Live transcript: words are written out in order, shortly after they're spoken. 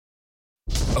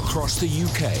across the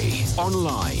UK,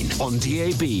 online, on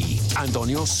DAB, and on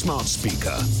your smart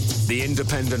speaker. The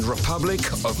Independent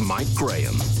Republic of Mike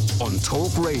Graham on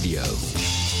Talk Radio.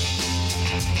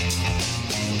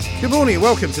 Good morning and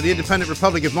welcome to the Independent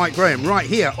Republic of Mike Graham right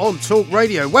here on Talk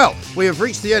Radio. Well, we have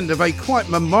reached the end of a quite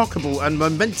remarkable and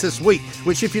momentous week,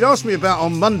 which if you'd asked me about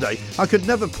on Monday, I could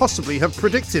never possibly have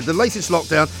predicted. The latest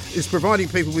lockdown is providing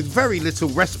people with very little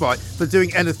respite for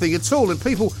doing anything at all, and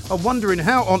people are wondering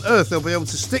how on earth they'll be able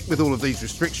to stick with all of these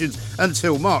restrictions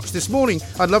until March. This morning,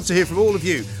 I'd love to hear from all of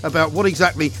you about what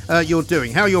exactly you're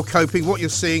doing, how you're coping, what you're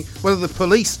seeing, whether the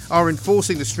police are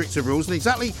enforcing the stricter rules, and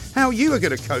exactly how you are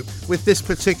going to cope with this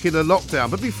particular lockdown.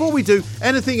 But before we do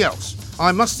anything else,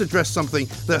 I must address something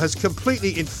that has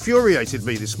completely infuriated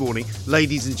me this morning,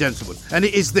 ladies and gentlemen, and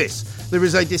it is this. There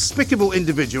is a despicable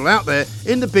individual out there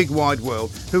in the big wide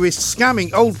world who is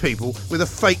scamming old people with a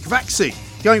fake vaccine,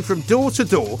 going from door to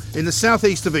door in the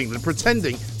southeast of England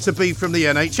pretending to be from the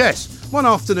NHS. One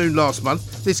afternoon last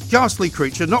month, this ghastly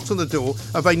creature knocked on the door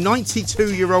of a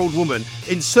 92-year-old woman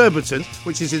in Surbiton,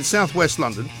 which is in southwest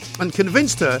London, and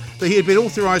convinced her that he had been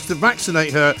authorised to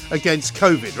vaccinate her against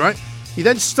COVID, right? He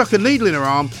then stuck a needle in her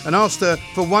arm and asked her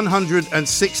for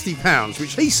 £160,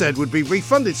 which he said would be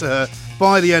refunded to her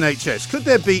by the NHS. Could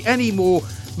there be any more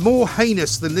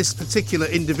heinous than this particular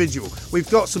individual? We've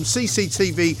got some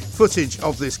CCTV footage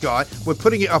of this guy. We're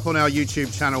putting it up on our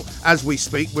YouTube channel as we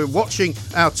speak. We're watching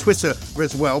our Twitter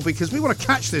as well because we want to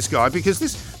catch this guy, because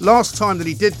this last time that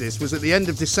he did this was at the end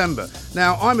of December.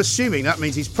 Now, I'm assuming that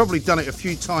means he's probably done it a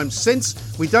few times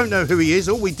since. We don't know who he is.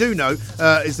 All we do know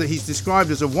is that he's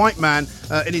described as a white man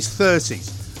in his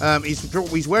 30s.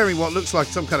 He's wearing what looks like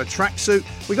some kind of tracksuit.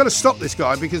 We've got to stop this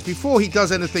guy, because before he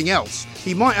does anything else,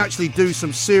 he might actually do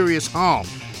some serious harm.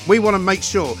 We want to make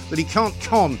sure that he can't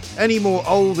con any more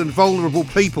old and vulnerable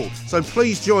people. So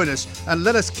please join us and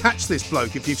let us catch this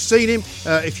bloke. If you've seen him,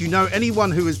 if you know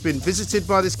anyone who has been visited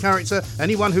by this character,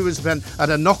 anyone who has been at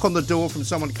a knock on the door from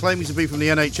someone claiming to be from the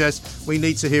NHS, we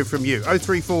need to hear from you.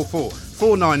 0344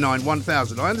 499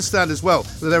 1000. I understand as well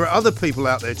that there are other people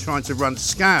out there trying to run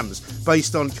scams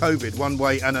based on COVID one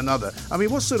way and another. I mean,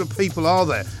 what sort of people are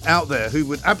there out there who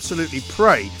would absolutely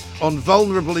prey on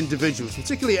vulnerable individuals,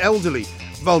 particularly elderly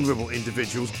vulnerable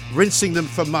individuals, rinsing them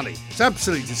for money? It's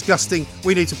absolutely disgusting.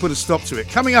 We need to put a stop to it.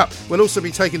 Coming up, we'll also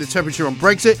be taking the temperature on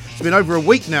Brexit. It's been over a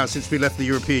week now since we left the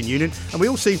European Union, and we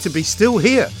all seem to be still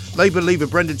here. Labour leader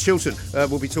Brendan Chilton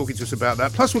will be talking to us about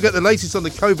that. Plus, we'll get the latest on the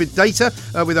COVID data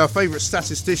with our favourite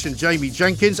statistician, Jamie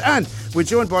Jenkins. And we're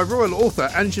joined by royal author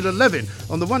Angela Levin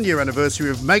on the one-year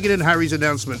anniversary of Meghan and Harry's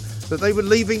announcement that they were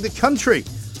leaving the country.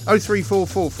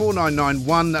 0344 499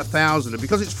 1000. And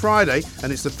because it's Friday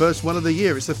and it's the first one of the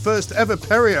year, it's the first ever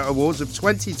Perrior Awards of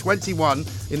 2021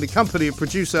 in the company of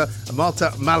producer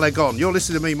Marta Malagon. You're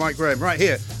listening to me, Mike Graham, right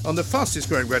here on the fastest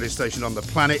growing radio station on the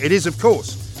planet. It is, of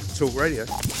course, Talk Radio.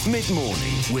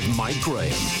 Mid-morning with Mike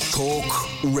Graham. Talk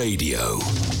Radio.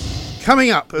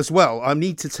 Coming up as well, I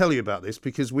need to tell you about this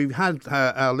because we've had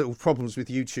our little problems with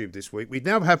YouTube this week. We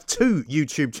now have two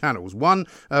YouTube channels, one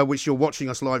which you're watching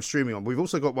us live streaming on. We've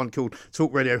also got one called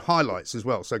Talk Radio Highlights as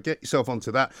well, so get yourself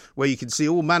onto that, where you can see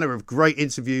all manner of great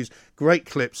interviews, great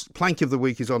clips. Plank of the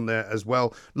Week is on there as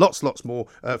well. Lots more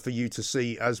for you to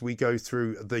see as we go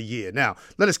through the year. Now,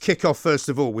 let us kick off first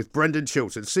of all with Brendan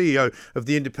Chilton, CEO of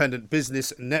the Independent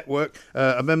Business Network,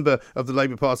 a member of the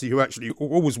Labour Party who actually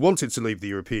always wanted to leave the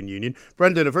European Union.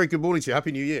 Brendan, a very good morning to you.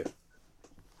 Happy New Year.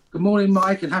 Good morning,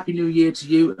 Mike, and Happy New Year to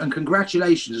you. And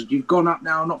congratulations. You've gone up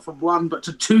now, not from one, but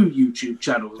to two YouTube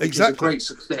channels, which exactly. is a great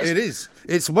success. It is.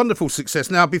 It's a wonderful success.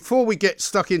 Now, before we get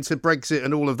stuck into Brexit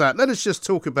and all of that, let us just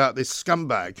talk about this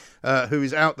scumbag who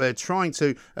is out there trying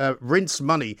to rinse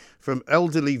money from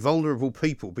elderly, vulnerable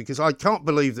people, because I can't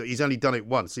believe that he's only done it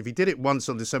once. If he did it once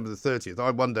on December the 30th,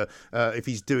 I wonder if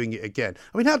he's doing it again.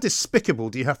 I mean, how despicable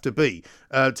do you have to be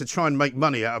to try and make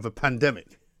money out of a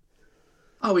pandemic?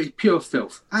 Oh, it's pure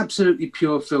filth. Absolutely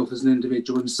pure filth as an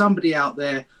individual. And somebody out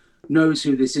there knows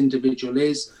who this individual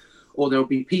is, or there'll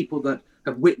be people that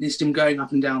have witnessed him going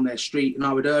up and down their street, and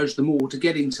I would urge them all to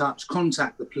get in touch,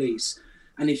 contact the police.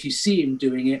 And if you see him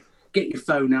doing it, get your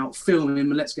phone out, film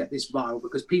him, and let's get this viral,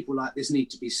 because people like this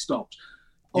need to be stopped.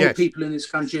 Old people in this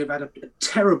country have had a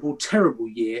terrible, terrible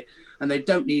year, and they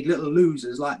don't need little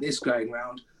losers like this going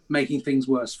round making things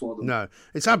worse for them. No,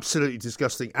 it's absolutely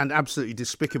disgusting and absolutely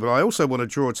despicable. I also want to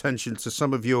draw attention to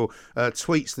some of your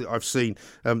tweets that I've seen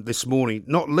this morning,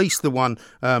 not least the one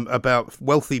about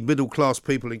wealthy middle-class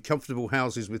people in comfortable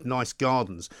houses with nice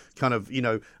gardens, kind of,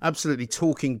 absolutely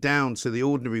talking down to the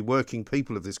ordinary working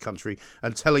people of this country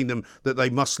and telling them that they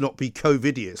must not be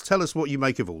COVIDiots. Tell us what you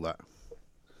make of all that.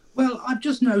 Well, I've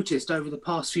just noticed over the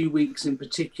past few weeks in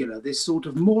particular, this sort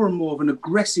of more and more of an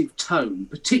aggressive tone,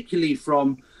 particularly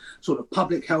from sort of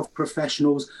public health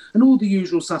professionals and all the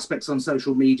usual suspects on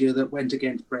social media that went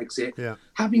against Brexit,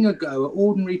 having a go at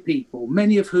ordinary people,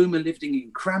 many of whom are living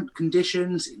in cramped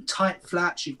conditions, in tight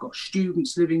flats. You've got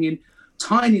students living in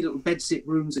tiny little bedsit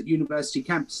rooms at university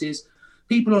campuses,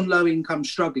 people on low income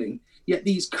struggling. Yet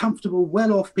these comfortable,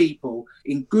 well-off people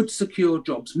in good, secure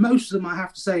jobs, most of them, I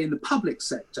have to say, in the public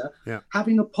sector,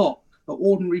 having a pop at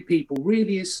ordinary people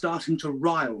really is starting to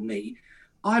rile me.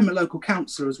 I'm a local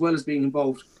councillor as well as being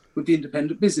involved with the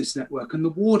Independent Business Network, and the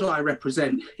ward I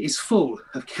represent is full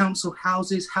of council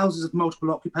houses, houses of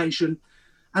multiple occupation,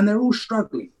 and they're all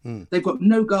struggling. They've got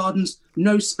no gardens,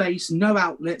 no space, no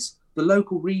outlets. The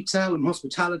local retail and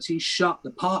hospitality is shut.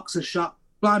 The parks are shut.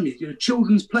 Blimey,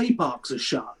 children's play parks are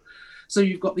shut. So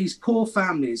you've got these poor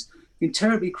families in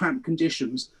terribly cramped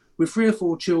conditions with 3 or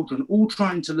 4 children, all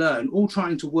trying to learn, all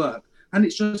trying to work, and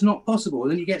it's just not possible.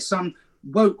 And then you get some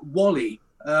woke Wally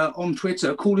on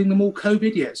Twitter calling them all COVID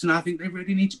idiots, and I think they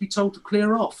really need to be told to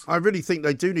clear off. I really think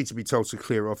they do need to be told to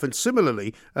clear off. And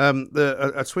similarly,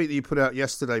 a tweet that you put out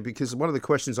yesterday, because one of the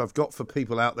questions I've got for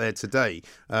people out there today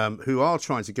who are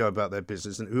trying to go about their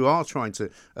business and who are trying to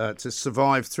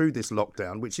survive through this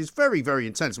lockdown, which is very, very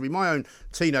intense. I mean, my own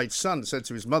teenage son said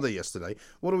to his mother yesterday,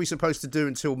 what are we supposed to do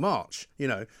until March?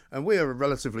 And we are a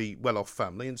relatively well-off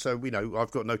family, and so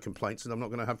I've got no complaints, and I'm not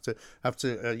going to have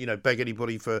to beg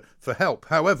anybody for help.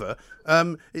 However,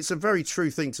 it's a very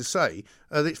true thing to say.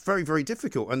 It's very, very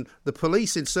difficult. And the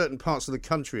police in certain parts of the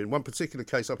country, in one particular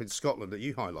case up in Scotland that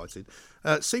you highlighted,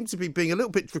 seem to be being a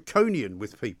little bit draconian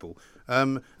with people.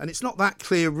 And it's not that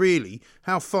clear, really,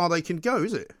 how far they can go,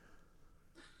 is it?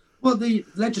 Well, the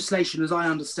legislation, as I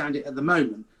understand it at the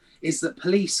moment, is that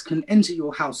police can enter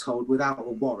your household without a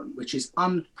warrant, which is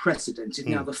unprecedented.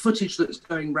 Now, the footage that's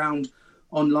going round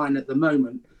online at the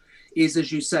moment is,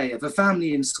 as you say, of a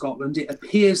family in Scotland. It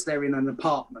appears they're in an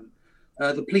apartment.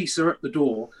 The police are at the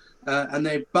door and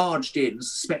they're barged in,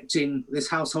 suspecting this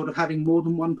household of having more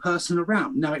than one person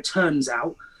around. Now, it turns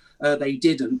out they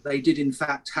didn't. They did, in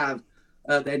fact, have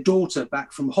their daughter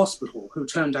back from hospital, who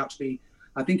turned out to be,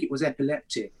 I think it was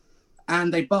epileptic.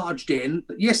 And they barged in.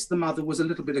 Yes, the mother was a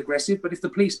little bit aggressive, but if the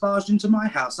police barged into my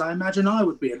house, I imagine I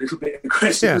would be a little bit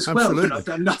aggressive as well. Absolutely. I've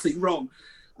done nothing wrong.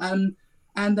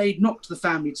 And they knocked the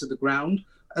family to the ground,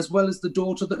 as well as the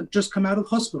daughter that had just come out of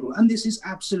hospital. And this is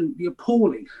absolutely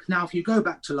appalling. Now, if you go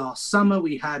back to last summer,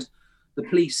 we had the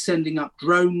police sending up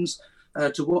drones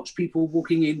to watch people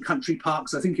walking in country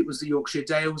parks. I think it was the Yorkshire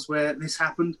Dales where this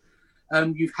happened.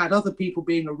 You've had other people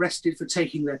being arrested for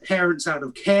taking their parents out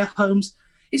of care homes.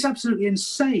 It's absolutely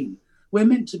insane. We're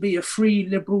meant to be a free,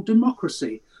 liberal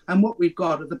democracy. And what we've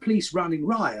got are the police running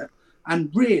riot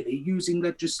and really using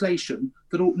legislation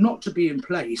that ought not to be in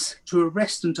place to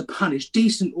arrest and to punish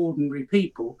decent, ordinary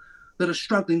people that are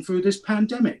struggling through this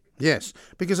pandemic. Yes,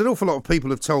 because an awful lot of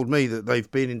people have told me that they've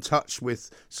been in touch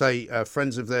with, say,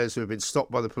 friends of theirs who have been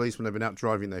stopped by the police when they've been out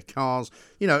driving their cars.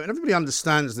 And everybody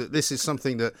understands that this is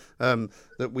something that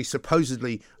that we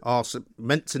supposedly are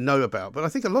meant to know about. But I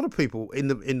think a lot of people in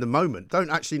the moment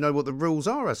don't actually know what the rules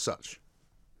are as such.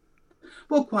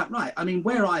 Well, quite right. I mean,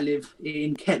 where I live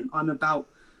in Kent, I'm about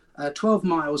 12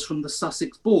 miles from the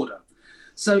Sussex border.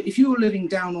 So if you're living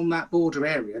down on that border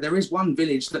area, there is one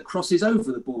village that crosses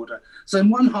over the border. So in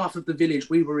one half of the village,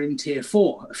 we were in Tier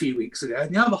 4 a few weeks ago,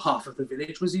 and the other half of the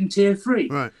village was in Tier 3.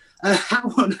 Right. How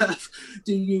on earth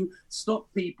do you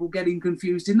stop people getting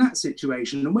confused in that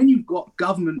situation? And when you've got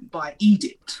government by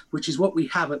edict, which is what we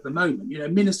have at the moment,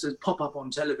 ministers pop up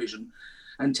on television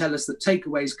and tell us that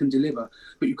takeaways can deliver,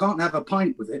 but you can't have a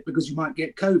pint with it because you might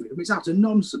get COVID. I mean, it's utter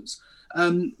nonsense.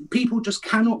 People just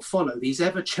cannot follow these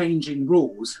ever-changing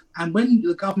rules. And when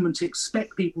the government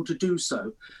expect people to do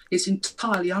so, it's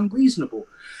entirely unreasonable.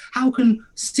 How can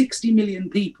 60 million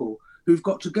people who've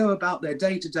got to go about their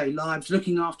day-to-day lives,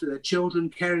 looking after their children,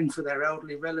 caring for their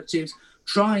elderly relatives,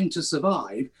 trying to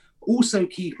survive, also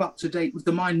keep up to date with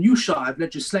the minutiae of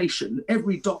legislation,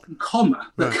 every dot and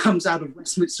comma that comes out of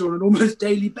Westminster on an almost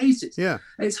daily basis? Yeah.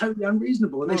 It's wholly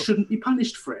unreasonable, and they shouldn't be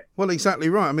punished for it. Well, exactly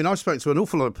right. I mean, I spoke to an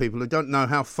awful lot of people who don't know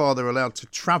how far they're allowed to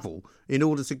travel in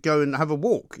order to go and have a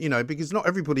walk, because not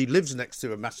everybody lives next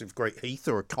to a massive great heath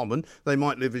or a common. They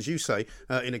might live, as you say,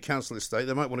 in a council estate.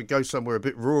 They might want to go somewhere a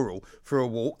bit rural for a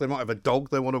walk. They might have a dog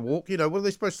they want to walk. What are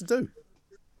they supposed to do?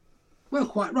 Well,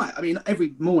 quite right. I mean,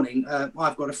 every morning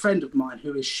I've got a friend of mine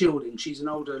who is shielding. She's an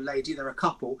older lady, they're a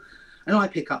couple, and I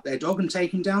pick up their dog and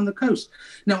take him down the coast.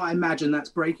 Now, I imagine that's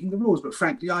breaking the rules, but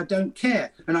frankly, I don't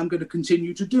care, and I'm going to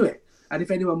continue to do it. And if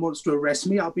anyone wants to arrest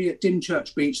me, I'll be at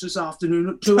Dymchurch Beach this afternoon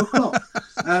at 2:00.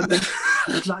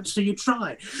 I'd like to see you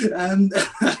try.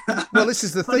 Well, this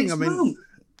is the thing. I mean, wrong.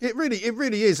 It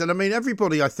really is. And I mean,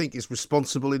 everybody, I think, is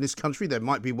responsible in this country. There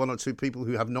might be one or two people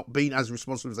who have not been as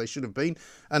responsible as they should have been,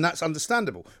 and that's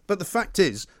understandable. But the fact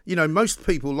is, most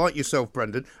people like yourself,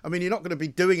 Brendan, I mean, you're not going to be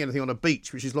doing anything on a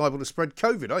beach which is liable to spread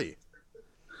COVID, are you?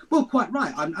 Well, quite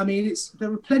right. I mean,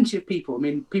 there are plenty of people. I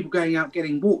mean, people going out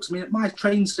getting walks. I mean, at my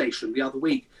train station the other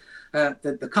week,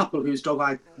 the couple whose dog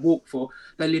I walk for,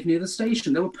 they live near the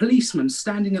station. There were policemen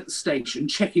standing at the station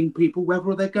checking people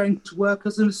whether they're going to work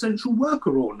as an essential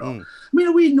worker or not. I mean,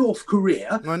 are we in North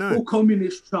Korea or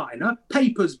communist China?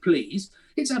 Papers, please.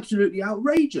 It's absolutely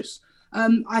outrageous.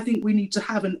 I think we need to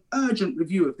have an urgent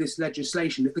review of this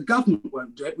legislation. If the government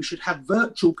won't do it, we should have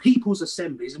virtual people's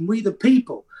assemblies, and we the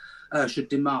people should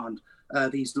demand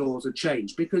these laws are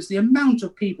changed, because the amount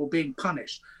of people being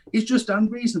punished is just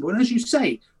unreasonable. And as you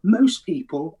say, most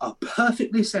people are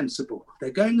perfectly sensible. They're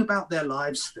going about their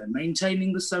lives. They're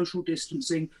maintaining the social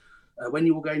distancing. When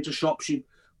you were going to shops, you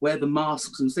wear the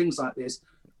masks and things like this.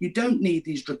 You don't need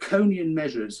these draconian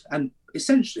measures and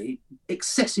essentially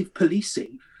excessive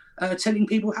policing telling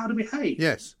people how to behave.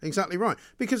 Yes, exactly right.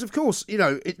 Because, of course,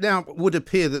 it now would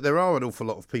appear that there are an awful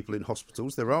lot of people in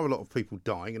hospitals. There are a lot of people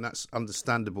dying, and that's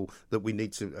understandable that we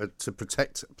need to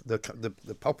protect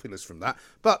the populace from that.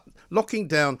 But locking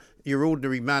down your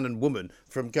ordinary man and woman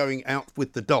from going out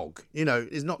with the dog,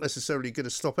 is not necessarily going to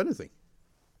stop anything.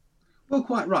 Well,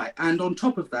 quite right. And on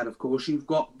top of that, of course, you've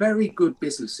got very good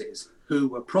businesses who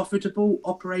were profitable,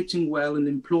 operating well and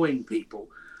employing people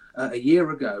a year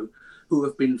ago, who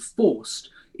have been forced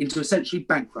into essentially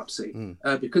bankruptcy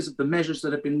because of the measures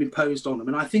that have been imposed on them.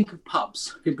 And I think of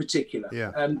pubs in particular.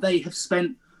 Yeah. They have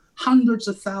spent hundreds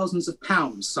of thousands of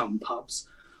pounds, some pubs,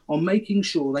 on making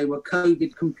sure they were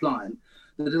COVID compliant.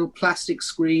 The little plastic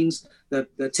screens, the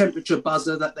temperature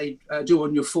buzzer that they do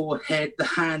on your forehead, the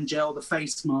hand gel, the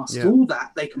face mask, all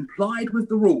that, they complied with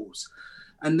the rules.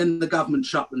 And then the government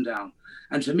shut them down.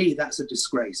 And to me, that's a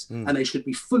disgrace. And they should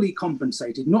be fully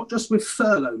compensated, not just with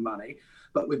furlough money,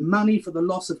 but with money for the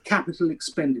loss of capital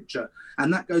expenditure.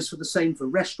 And that goes for the same for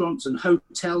restaurants and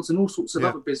hotels and all sorts of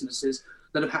other businesses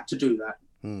that have had to do that.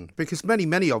 Because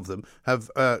many of them have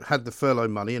had the furlough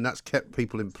money, and that's kept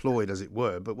people employed, as it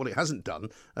were. But what it hasn't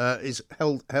done is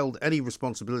held any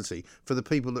responsibility for the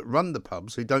people that run the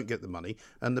pubs who don't get the money,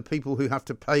 and the people who have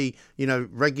to pay,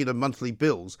 regular monthly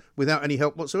bills without any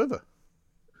help whatsoever.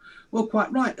 Well,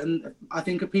 quite right. And I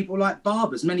think of people like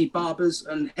barbers. Many barbers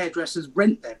and hairdressers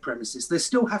rent their premises. They're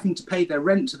still having to pay their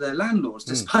rent to their landlords,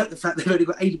 despite the fact they've only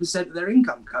got 80% of their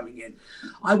income coming in.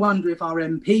 I wonder if our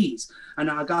MPs and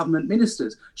our government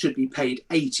ministers should be paid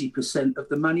 80% of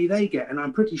the money they get. And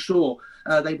I'm pretty sure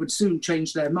they would soon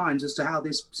change their minds as to how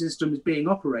this system is being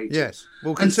operated. Yes.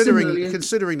 Well,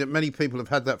 considering that many people have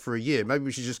had that for a year, maybe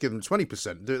we should just give them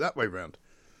 20% and do it that way round.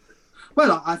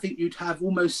 Well, I think you'd have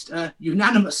almost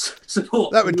unanimous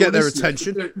support. That would get their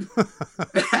attention.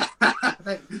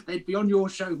 They'd be on your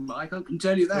show, Mike, I can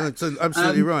tell you that. That's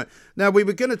absolutely right. Now, we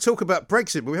were going to talk about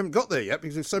Brexit, but we haven't got there yet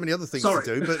because there's so many other things to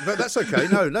do. But that's okay.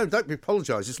 No, don't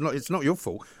apologise. It's not your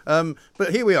fault. But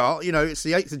here we are. It's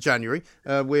the 8th of January.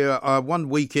 We're 1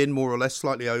 week in, more or less,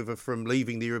 slightly over from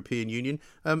leaving the European Union.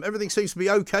 Everything seems to be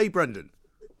okay, Brendan.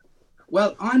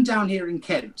 Well, I'm down here in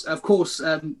Kent. Of course,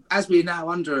 as we're now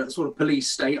under a sort of police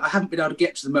state, I haven't been able to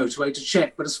get to the motorway to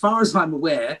check. But as far as I'm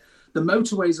aware, the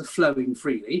motorways are flowing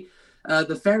freely.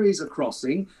 The ferries are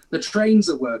crossing. The trains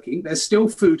are working. There's still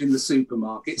food in the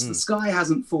supermarkets. The sky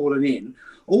hasn't fallen in.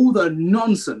 All the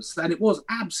nonsense, and it was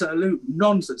absolute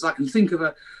nonsense. I can think of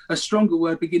a stronger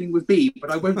word beginning with B, but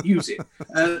I won't use it,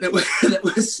 that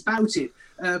was spouted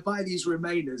by these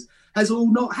Remainers has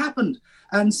all not happened.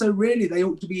 And so really they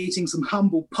ought to be eating some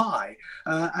humble pie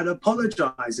and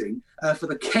apologising for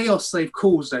the chaos they've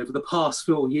caused over the past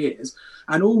 4 years,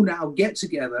 and all now get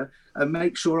together and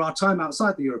make sure our time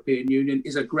outside the European Union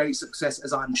is a great success,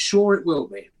 as I'm sure it will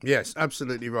be. Yes,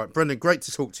 absolutely right. Brendan, great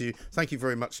to talk to you. Thank you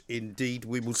very much indeed.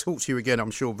 We will talk to you again,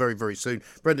 I'm sure, very, very soon.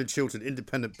 Brendan Chilton,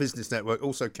 Independent Business Network,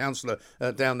 also councillor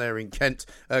down there in Kent,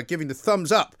 giving the thumbs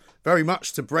up very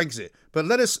much to Brexit. But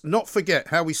let us not forget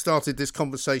how we started this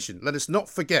conversation. Let us not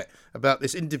forget about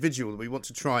this individual that we want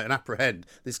to try and apprehend,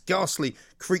 this ghastly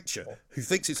creature who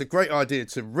thinks it's a great idea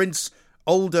to rinse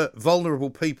older,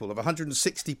 vulnerable people of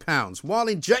 £160 while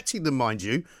injecting them, mind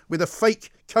you, with a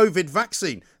fake COVID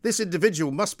vaccine. This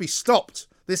individual must be stopped.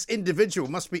 This individual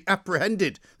must be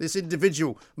apprehended. This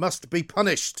individual must be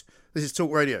punished. This is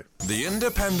Talk Radio. The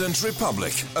Independent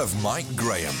Republic of Mike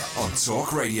Graham on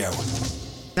Talk Radio.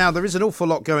 Now, there is an awful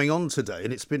lot going on today,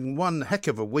 and it's been one heck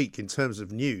of a week in terms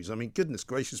of news. I mean, goodness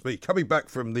gracious me, coming back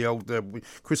from the old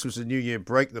Christmas and New Year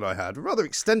break that I had, a rather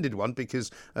extended one because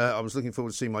I was looking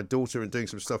forward to seeing my daughter and doing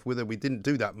some stuff with her. We didn't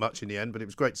do that much in the end, but it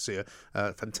was great to see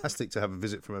her. Fantastic to have a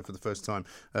visit from her for the first time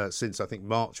since, I think,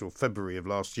 March or February of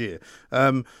last year.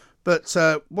 But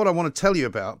what I want to tell you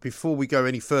about before we go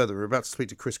any further, we're about to speak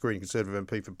to Chris Green, Conservative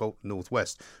MP for Bolton North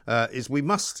West, is we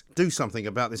must do something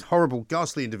about this horrible,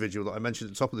 ghastly individual that I mentioned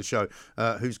at the top of the show,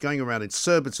 who's going around in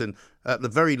Surbiton, at the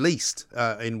very least,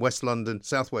 in West London,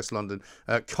 southwest London,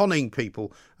 conning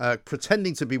people,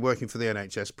 pretending to be working for the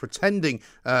NHS, pretending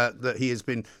that he has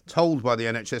been told by the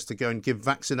NHS to go and give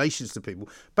vaccinations to people,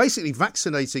 basically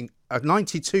vaccinating a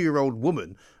 92-year-old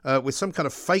woman with some kind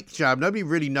of fake jab. Nobody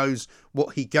really knows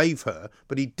what he gave her,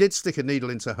 but he did stick a needle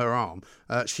into her arm.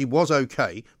 She was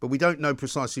okay, but we don't know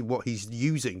precisely what he's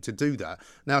using to do that.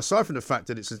 Now, aside from the fact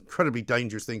that it's an incredibly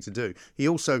dangerous thing to do, he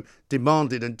also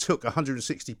demanded and took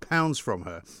 £160 from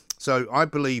her. So I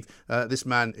believe this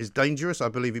man is dangerous. I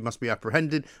believe he must be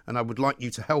apprehended, and I would like you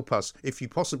to help us, if you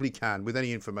possibly can, with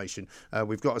any information.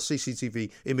 We've got a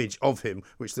CCTV image of him,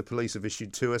 which the police have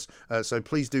issued to us. So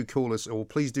please do call us, or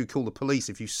please do call the police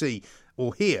if you see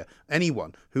or hear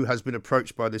anyone who has been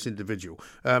approached by this individual.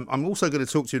 I'm also going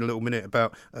to talk to you in a little minute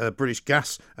about British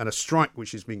Gas and a strike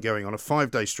which has been going on. A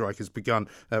 5-day strike has begun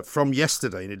from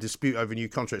yesterday in a dispute over new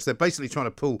contracts. They're basically trying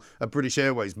to pull a British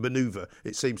Airways manoeuvre,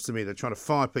 it seems to me. They're trying to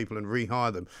fire people and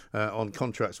rehire them on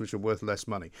contracts which are worth less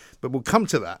money. But we'll come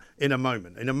to that in a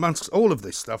moment. In amongst all of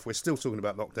this stuff, we're still talking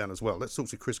about lockdown as well. Let's talk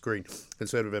to Chris Green,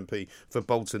 Conservative MP for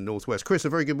Bolton North West. Chris, a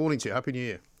very good morning to you. Happy New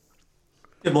Year.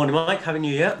 Good morning, Mike. Happy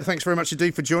New Year. Thanks very much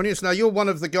indeed for joining us. Now, you're one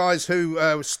of the guys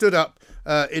who stood up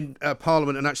in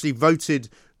Parliament and actually voted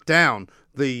down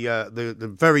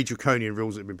the very draconian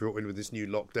rules that have been brought in with this new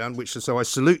lockdown, so I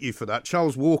salute you for that.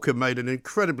 Charles Walker made an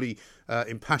incredibly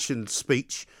impassioned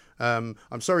speech. I'm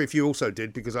sorry if you also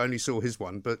did, because I only saw his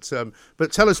one. But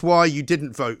tell us why you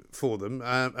didn't vote for them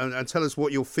and tell us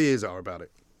what your fears are about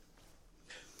it.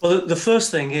 Well, the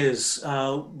first thing is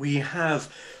we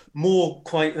have more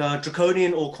quite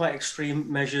draconian or quite extreme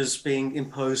measures being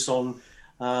imposed on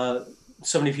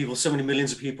so many people, so many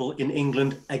millions of people in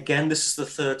England. Again, this is the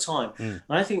third time. And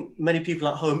I think many people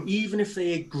at home, even if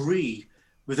they agree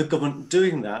with the government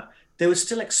doing that, they would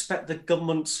still expect the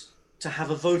government to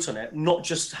have a vote on it, not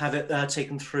just have it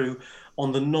taken through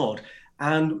on the nod.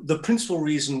 And the principal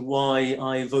reason why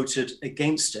I voted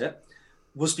against it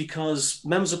was because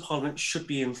members of Parliament should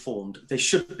be informed. They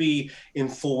should be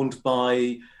informed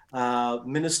by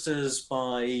ministers,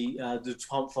 by the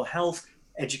Department for Health,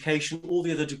 Education, all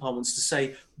the other departments, to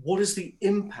say, what is the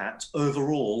impact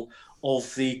overall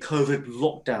of the COVID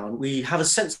lockdown? We have a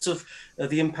sense of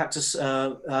the impact of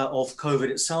COVID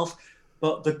itself,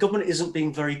 but the government isn't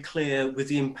being very clear with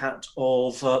the impact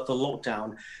of the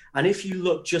lockdown. And if you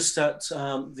look just at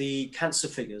the cancer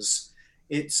figures,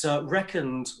 it's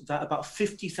reckoned that about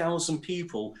 50,000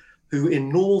 people who in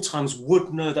normal times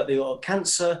would know that they got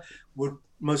cancer, would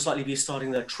most likely be starting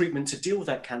their treatment to deal with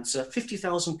that cancer.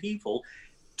 50,000 people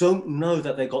don't know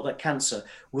that they got that cancer.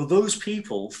 Will those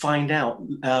people find out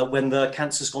when the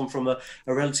cancer's gone from a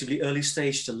relatively early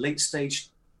stage to late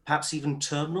stage, perhaps even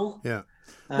terminal? Yeah.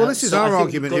 Well, this is our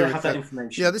argument here.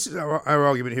 This is our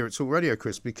argument here at Talk Radio,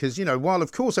 Chris, because, while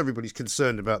of course everybody's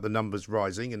concerned about the numbers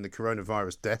rising and the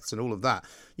coronavirus deaths and all of that,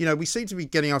 we seem to be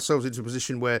getting ourselves into a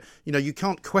position where, you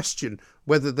can't question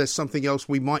whether there's something else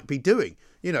we might be doing.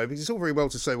 Because it's all very well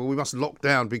to say, well, we must lock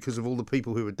down because of all the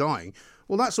people who are dying.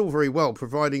 Well, that's all very well,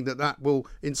 providing that will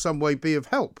in some way be of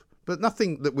help. But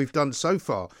nothing that we've done so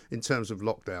far in terms of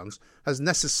lockdowns has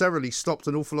necessarily stopped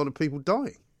an awful lot of people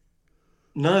dying.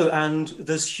 No, and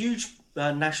there's huge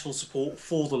national support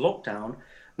for the lockdown.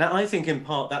 Now, I think in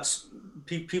part that's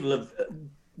people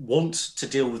want to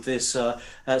deal with this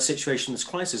situation, this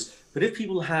crisis. But if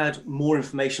people had more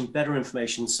information, better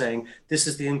information, saying this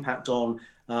is the impact on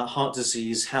heart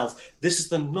disease, health, this is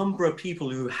the number of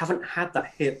people who haven't had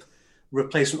that hip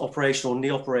replacement operation or knee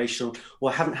operation,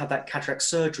 or haven't had that cataract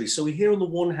surgery. So we hear on the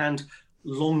one hand,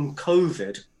 long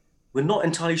COVID. We're not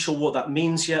entirely sure what that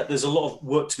means yet. There's a lot of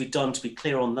work to be done to be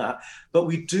clear on that. But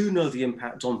we do know the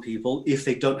impact on people if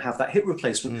they don't have that hip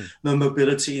replacement. No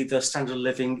mobility, their standard of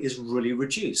living is really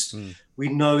reduced. We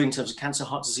know in terms of cancer,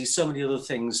 heart disease, so many other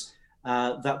things,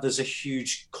 that there's a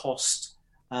huge cost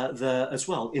there as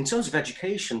well. In terms of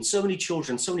education, so many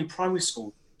children, so many primary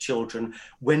school children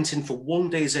went in for one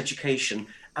day's education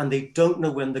and they don't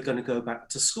know when they're going to go back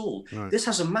to school. Right. This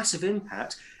has a massive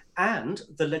impact. And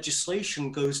the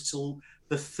legislation goes till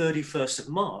the 31st of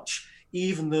March.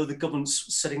 even though the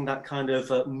government's setting that kind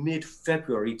of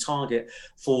mid-February target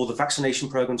for the vaccination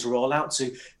program to roll out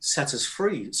to set us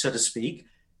free, so to speak,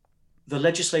 the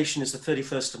legislation is the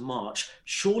 31st of March.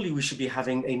 Surely we should be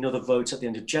having another vote at the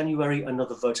end of January,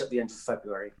 another vote at the end of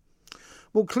February.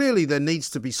 Well, clearly there needs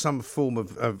to be some form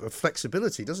of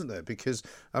flexibility, doesn't there? Because,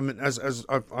 I mean, as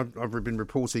I've been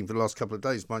reporting for the last couple of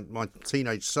days, my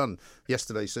teenage son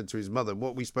yesterday said to his mother, what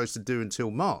are we supposed to do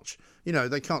until March? You know,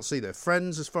 they can't see their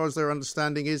friends as far as their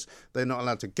understanding is. They're not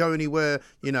allowed to go anywhere.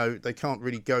 You know, they can't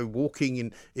really go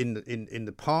walking in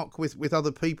the park with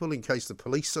other people in case the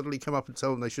police suddenly come up and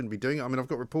tell them they shouldn't be doing it. I mean, I've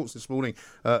got reports this morning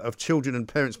of children and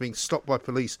parents being stopped by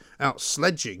police out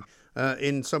sledging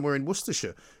in somewhere in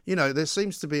Worcestershire. You know, there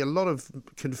seems to be a lot of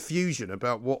confusion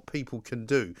about what people can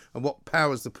do and what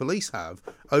powers the police have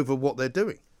over what they're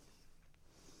doing.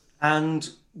 And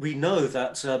we know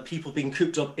that people being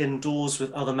cooped up indoors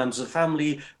with other members of the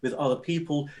family, with other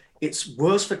people, it's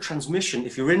worse for transmission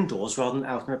if you're indoors rather than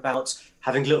out and about,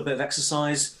 having a little bit of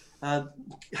exercise.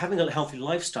 Having a healthy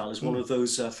lifestyle is one of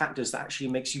those factors that actually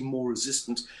makes you more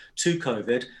resistant to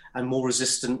COVID and more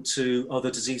resistant to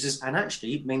other diseases, and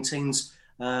actually maintains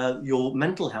your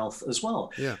mental health as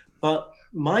well. Yeah. But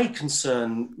my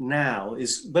concern now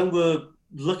is when we're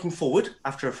looking forward,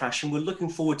 after a fashion, we're looking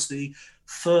forward to the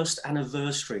first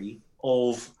anniversary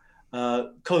of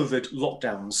COVID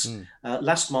lockdowns.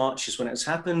 Last March is when it's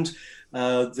happened.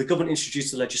 The government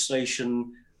introduced the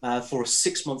legislation for a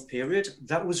 6-month period.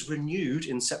 That was renewed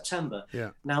in September. Yeah.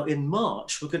 Now in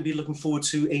March, we're going to be looking forward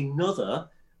to another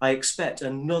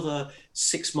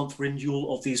 6-month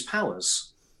renewal of these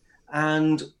powers.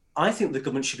 And I think the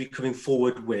government should be coming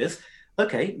forward with,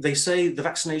 okay, they say the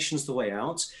vaccination's the way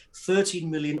out. 13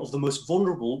 million of the most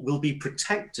vulnerable will be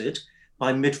protected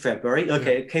by mid-February.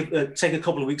 Okay, take a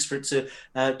couple of weeks for it to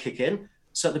kick in.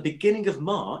 So at the beginning of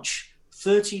March,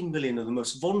 13 million of the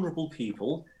most vulnerable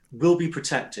people will be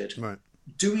protected. Right.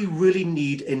 Do we really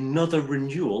need another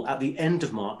renewal at the end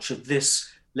of March of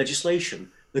this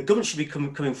legislation? The government should be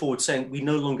coming forward saying we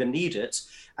no longer need it,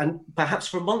 and perhaps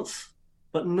for a month,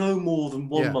 but no more than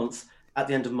one month at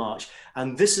the end of March.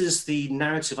 And this is the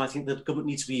narrative I think that the government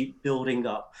needs to be building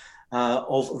up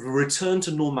of a return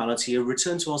to normality, a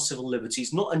return to our civil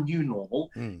liberties, not a new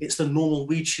normal. It's the normal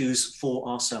we choose for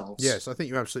ourselves. Yes, I think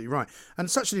you're absolutely right.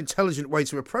 And such an intelligent way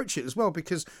to approach it as well,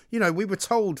 because, you know, we were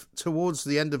told towards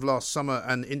the end of last summer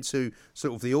and into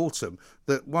sort of the autumn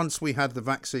that once we had the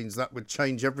vaccines, that would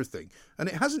change everything. And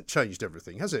it hasn't changed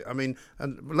everything, has it? I mean,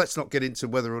 and let's not get into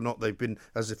whether or not they've been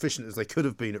as efficient as they could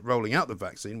have been at rolling out the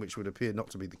vaccine, which would appear not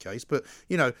to be the case. But,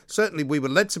 you know, certainly we were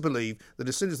led to believe that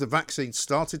as soon as the vaccine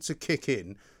started to kick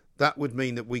in, that would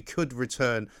mean that we could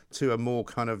return to a more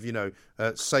kind of, you know,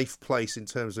 safe place in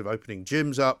terms of opening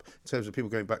gyms up, in terms of people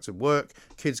going back to work,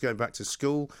 kids going back to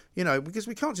school, you know, because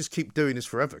we can't just keep doing this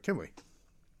forever, can we?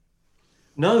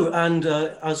 No, and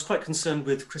I was quite concerned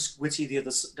with Chris Whitty the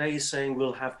other day saying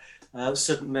we'll have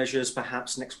certain measures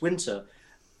perhaps next winter.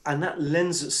 And that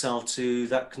lends itself to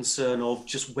that concern of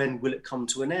just when will it come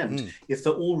to an end, if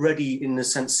they're already, in a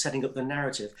sense, setting up the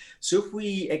narrative. So if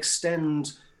we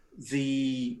extend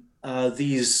these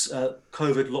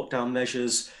COVID lockdown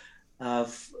measures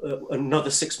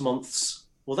another 6 months,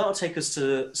 well, that'll take us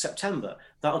to September.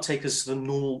 That'll take us to the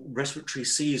normal respiratory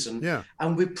season. Yeah.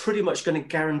 And we're pretty much going to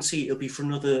guarantee it'll be for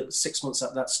another 6 months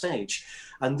at that stage.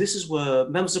 And this is where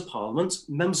members of parliament,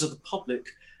 members of the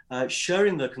public,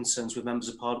 sharing their concerns with members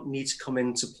of parliament need to come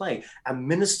into play. And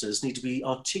ministers need to be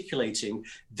articulating,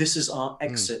 this is our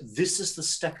exit. This is the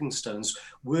stepping stones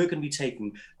we're going to be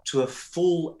taking to a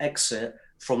full exit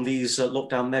from these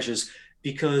lockdown measures.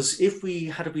 Because if we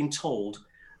had been told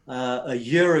nearly a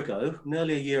year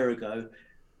ago,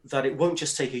 that it won't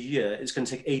just take a year, it's going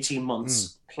to take 18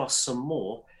 months plus some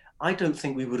more, I don't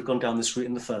think we would have gone down this route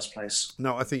in the first place.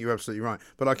 No, I think you're absolutely right.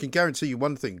 But I can guarantee you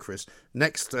one thing, Chris.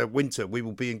 Next winter, we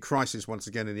will be in crisis once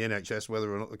again in the NHS,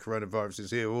 whether or not the coronavirus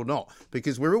is here or not,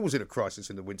 because we're always in a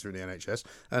crisis in the winter in the NHS.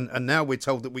 And now we're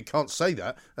told that we can't say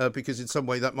that because in some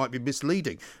way that might be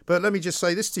misleading. But let me just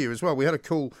say this to you as well. We had a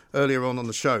call earlier on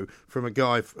the show from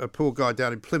a poor guy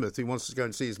down in Plymouth who wants to go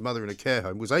and see his mother in a care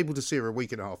home, was able to see her a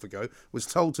week and a half ago, was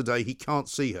told today he can't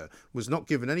see her, was not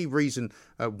given any reason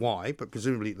why, but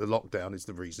presumably the lockdown is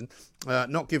the reason,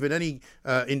 not given any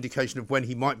indication of when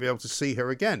he might be able to see her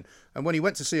again. And when he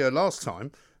went to see her last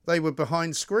time, they were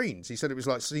behind screens. He said it was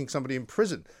like seeing somebody in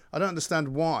prison. I don't understand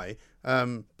why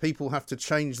people have to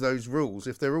change those rules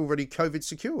if they're already COVID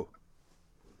secure.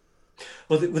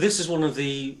 Well, this is one of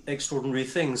the extraordinary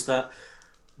things that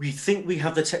we think we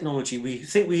have the technology, we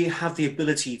think we have the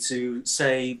ability to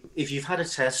say, if you've had a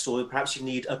test or perhaps you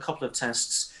need a couple of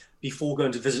tests, before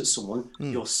going to visit someone.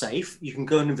 You're safe. You can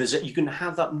go and visit. You can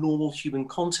have that normal human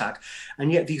contact.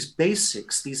 And yet these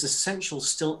basics, these essentials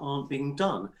still aren't being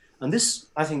done. And this,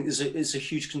 I think, is a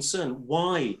huge concern.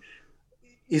 Why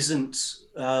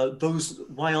aren't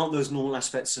those normal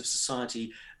aspects of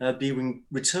society being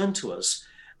returned to us?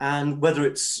 And whether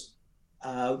it's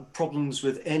problems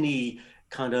with any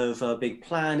kind of big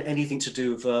plan, anything to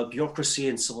do with bureaucracy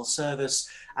and civil service,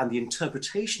 and the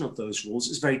interpretation of those rules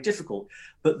is very difficult.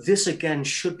 But this, again,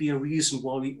 should be a reason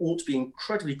why we ought to be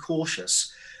incredibly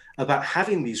cautious about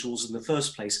having these rules in the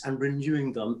first place and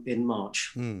renewing them in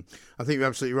March. I think you're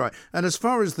absolutely right. And as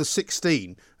far as the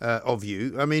 16 of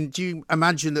you, I mean, do you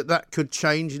imagine that could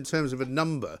change in terms of a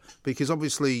number? Because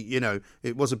obviously,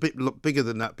 it was a bit bigger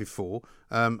than that before.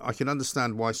 I can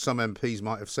understand why some MPs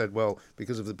might have said, well,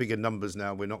 because of the bigger numbers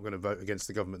now, we're not going to vote against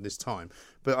the government this time.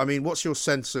 But I mean, what's your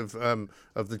sense of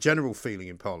the general feeling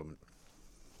in Parliament?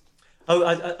 Oh,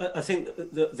 I think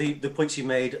the points you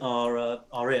made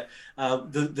are it.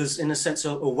 There's, in a sense,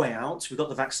 a way out. We've got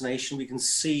the vaccination. We can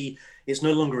see it's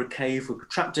no longer a cave we're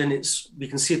trapped in. We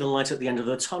can see the light at the end of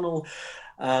the tunnel.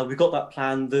 We've got that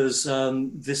plan. There's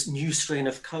this new strain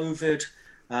of COVID,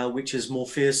 which is more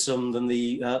fearsome than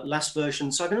the last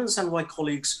version. So I can understand why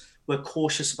colleagues were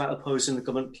cautious about opposing the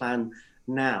government plan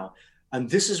now. And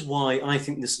this is why I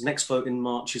think this next vote in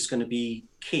March is going to be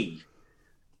key.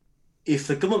 If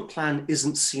the government plan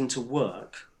isn't seen to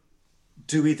work,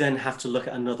 do we then have to look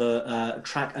at another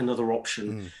track, another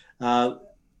option?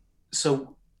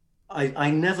 So I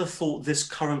never thought this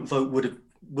current vote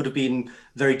would have been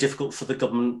very difficult for the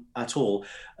government at all.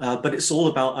 But it's all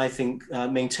about, I think,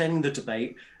 maintaining the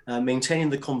debate,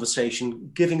 maintaining the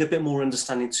conversation, giving a bit more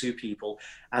understanding to people,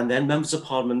 and then members of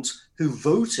Parliament who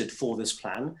voted for this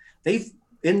plan,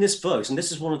 in this vote, and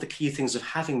this is one of the key things of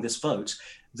having this vote,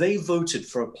 they voted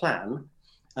for a plan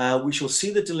which will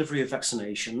see the delivery of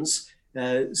vaccinations,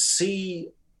 see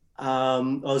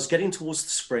us getting towards the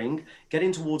spring,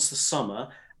 getting towards the summer,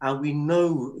 and we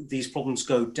know these problems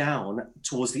go down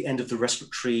towards the end of the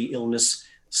respiratory illness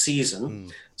season.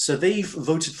 So they've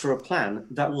voted for a plan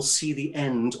that will see the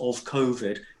end of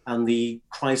COVID and the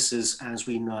crisis as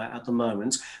we know it at the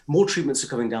moment. More treatments are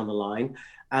coming down the line.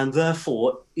 And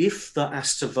therefore, if they're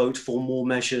asked to vote for more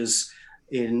measures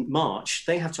in March,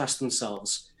 they have to ask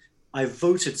themselves, I've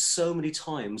voted so many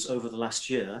times over the last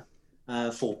year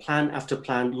for plan after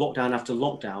plan, lockdown after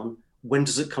lockdown. When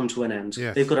does it come to an end?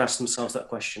 Yeah. They've got to ask themselves that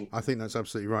question. I think that's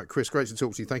absolutely right. Chris, great to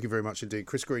talk to you. Thank you very much indeed.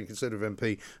 Chris Green, Conservative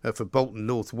MP for Bolton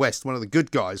North West, one of the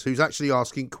good guys who's actually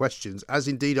asking questions, as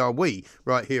indeed are we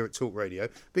right here at Talk Radio,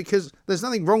 because there's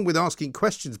nothing wrong with asking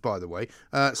questions, by the way.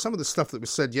 Some of the stuff that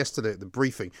was said yesterday at the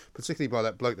briefing, particularly by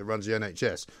that bloke that runs the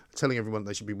NHS, telling everyone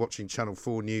they should be watching Channel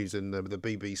 4 News and the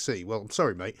BBC. Well, I'm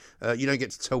sorry, mate. You don't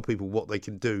get to tell people what they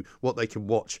can do, what they can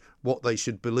watch, what they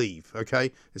should believe,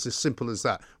 okay? It's as simple as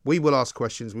that. We will ask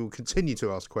questions. We will continue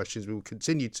to ask questions. We will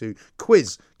continue to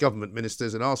quiz government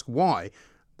ministers and ask why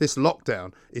this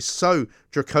lockdown is so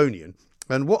draconian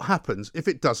and what happens if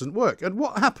it doesn't work. And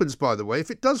what happens, by the way, if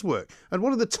it does work? And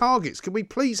what are the targets? Can we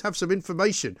please have some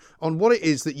information on what it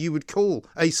is that you would call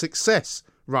a success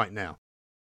right now?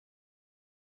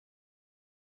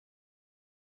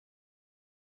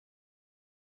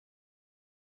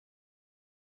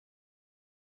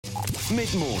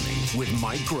 Mid-morning with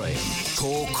Mike Graham.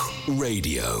 Talk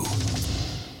Radio.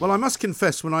 Well, I must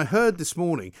confess, when I heard this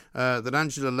morning that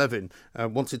Angela Levin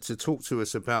wanted to talk to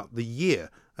us about the year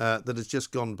that has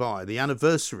just gone by, the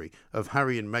anniversary of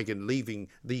Harry and Meghan leaving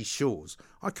these shores,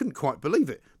 I couldn't quite believe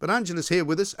it. But Angela's here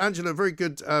with us. Angela, very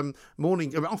good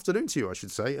afternoon to you, I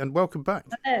should say, and welcome back.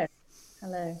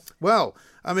 Hello. Well,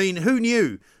 I mean, who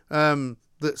knew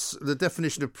that the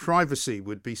definition of privacy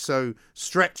would be so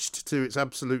stretched to its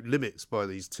absolute limits by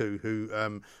these two who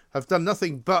have done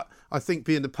nothing but, I think,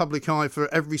 be in the public eye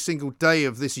for every single day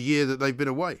of this year that they've been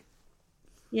away.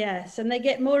 Yes, and they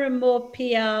get more and more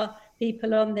PR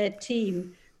people on their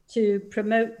team to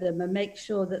promote them and make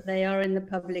sure that they are in the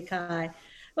public eye.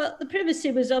 Well, the privacy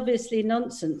was obviously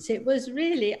nonsense. It was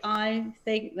really, I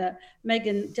think, that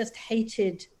Meghan just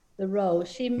hated the role.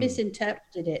 She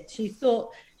misinterpreted it. She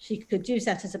thought she could use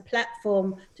that as a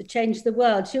platform to change the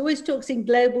world. She always talks in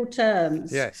global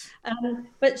terms. Yes.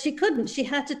 But she couldn't. She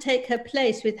had to take her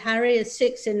place with Harry as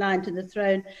sixth in line to the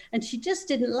throne, and she just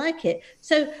didn't like it.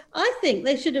 So I think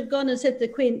they should have gone and said to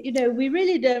the Queen, we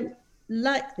really don't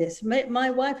like this. My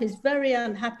wife is very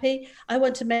unhappy. I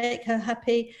want to make her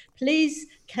happy. Please,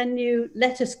 can you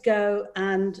let us go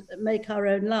and make our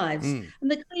own lives?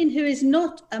 And the Queen, who is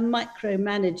not a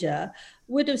micromanager,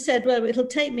 would have said, well, it'll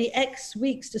take me X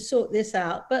weeks to sort this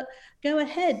out, but go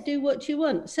ahead, do what you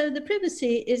want. So the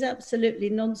privacy is absolutely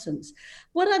nonsense.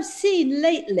 What I've seen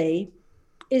lately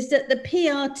is that the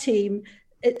PR team,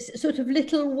 it's sort of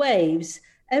little waves.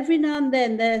 Every now and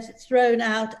then they're thrown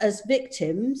out as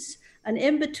victims. And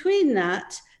in between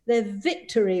that, they're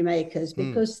victory makers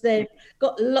because they've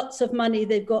got lots of money.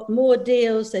 They've got more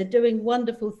deals. They're doing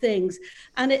wonderful things.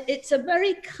 And it's a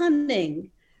very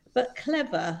cunning but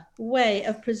clever way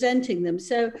of presenting them.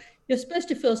 So you're supposed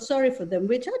to feel sorry for them,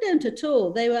 which I don't at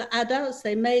all. They were adults.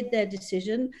 They made their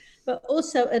decision, but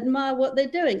also admire what they're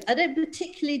doing. I don't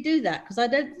particularly do that because I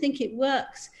don't think it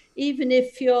works. Even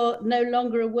if you're no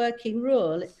longer a working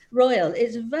royal,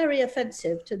 it's very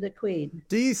offensive to the Queen.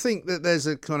 Do you think that there's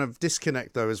a kind of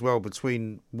disconnect, though, as well,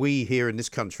 between we here in this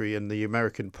country and the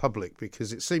American public?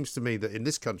 Because it seems to me that in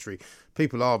this country,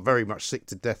 people are very much sick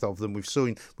to death of them. We've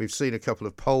seen a couple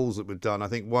of polls that were done. I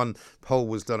think one poll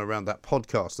was done around that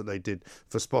podcast that they did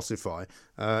for Spotify,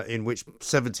 in which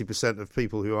 70% of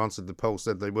people who answered the poll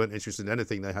said they weren't interested in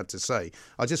anything they had to say.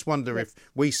 I just wonder if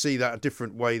we see that a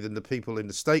different way than the people in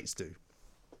the States do.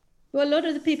 Well, a lot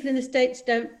of the people in the States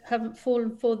haven't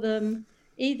fallen for them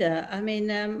either. I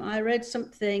mean, I read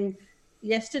something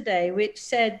yesterday which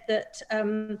said that,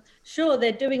 sure,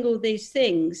 they're doing all these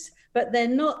things, but they're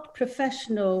not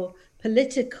professional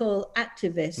political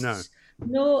activists. No.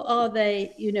 Nor are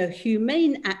they,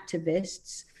 humane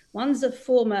activists. One's a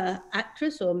former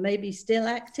actress or maybe still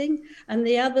acting, and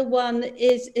the other one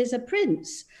is a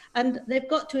prince. And they've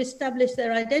got to establish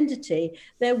their identity.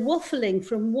 They're waffling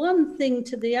from one thing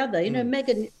to the other.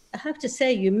 Meghan, I have to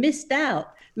say, you missed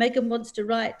out. Meghan wants to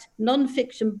write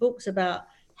non-fiction books about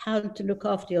how to look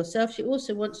after yourself. She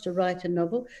also wants to write a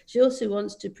novel. She also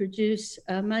wants to produce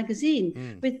a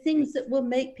magazine with things that will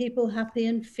make people happy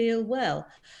and feel well.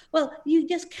 Well, you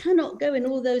just cannot go in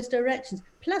all those directions.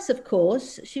 Plus, of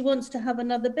course, she wants to have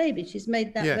another baby. She's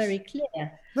made that very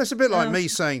clear. That's a bit like me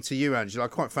saying to you, Angela, I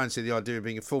quite fancy the idea of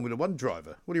being a Formula One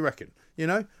driver. What do you reckon?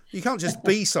 You can't just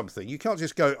be something. You can't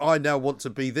just go, I now want to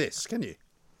be this, can you?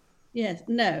 Yes,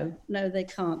 no, they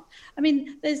can't. I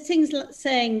mean, there's things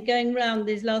going around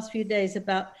these last few days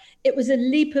about it was a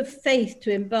leap of faith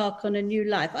to embark on a new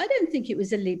life. I don't think it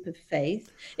was a leap of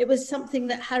faith. It was something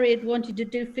that Harry had wanted to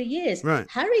do for years. Right.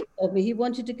 Harry told me he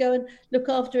wanted to go and look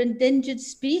after endangered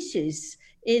species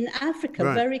in Africa,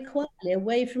 very quietly,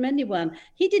 away from anyone.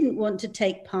 He didn't want to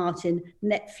take part in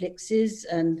Netflixes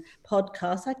and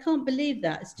podcasts. I can't believe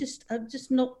that. It's just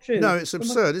not true. No, it's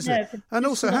absurd, isn't it? And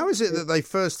also, how is it that they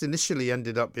first initially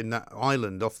ended up in that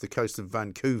island off the coast of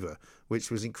Vancouver,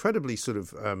 which was incredibly sort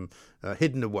of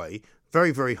hidden away, very,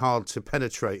 very hard to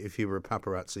penetrate if you were a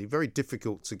paparazzi, very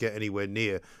difficult to get anywhere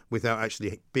near without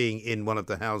actually being in one of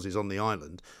the houses on the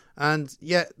island. And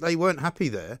yet they weren't happy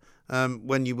there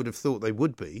when you would have thought they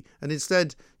would be. And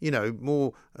instead,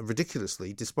 more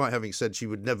ridiculously, despite having said she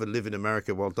would never live in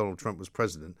America while Donald Trump was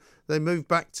president, they moved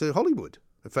back to Hollywood,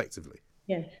 effectively.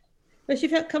 Yes. Well, she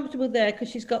felt comfortable there because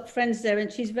she's got friends there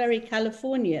and she's very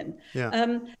Californian.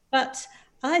 Yeah. But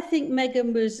I think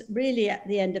Meghan was really at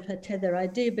the end of her tether. I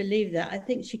do believe that. I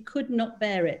think she could not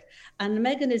bear it. And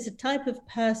Meghan is a type of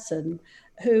person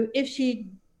who, if she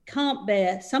can't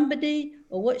bear somebody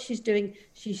or what she's doing,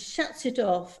 she shuts it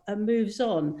off and moves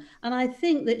on. And I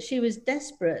think that she was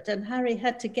desperate and Harry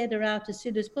had to get her out as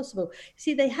soon as possible.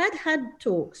 See, they had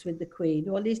talks with the Queen,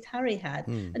 or at least Harry had,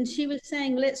 and she was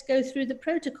saying, let's go through the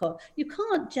protocol. You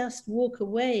can't just walk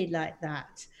away like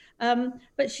that.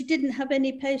 But she didn't have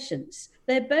any patience.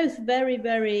 They're both very,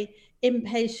 very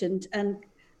impatient and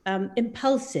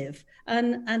impulsive.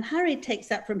 And Harry takes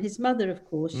that from his mother, of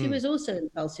course. She was also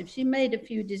impulsive. She made a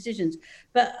few decisions,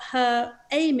 but her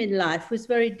aim in life was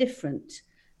very different.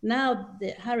 Now,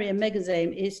 Harry and Meghan's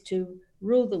aim is to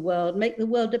rule the world, make the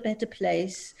world a better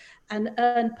place, and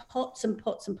earn pots and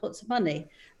pots and pots of money.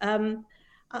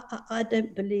 I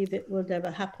don't believe it will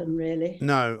ever happen, really.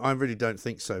 No, I really don't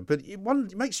think so. But it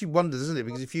makes you wonder, doesn't it?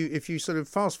 Because if you sort of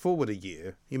fast forward a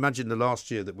year, imagine the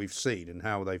last year that we've seen and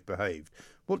how they've behaved.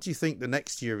 What do you think the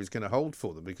next year is going to hold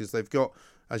for them? Because they've got,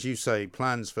 as you say,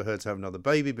 plans for her to have another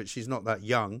baby, but she's not that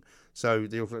young. So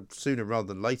sooner rather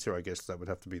than later, I guess that would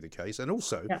have to be the case. And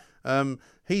also, I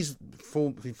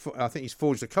think he's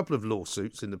forged a couple of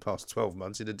lawsuits in the past 12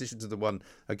 months, in addition to the one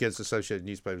against Associated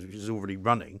Newspapers, which is already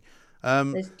running.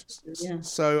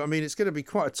 So, I mean, it's going to be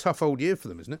quite a tough old year for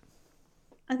them, isn't it?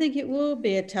 I think it will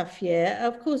be a tough year.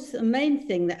 Of course, the main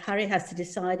thing that Harry has to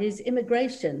decide is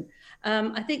immigration.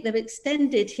 I think they've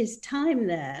extended his time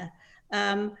there.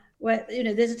 Where, you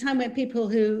know, there's a time when people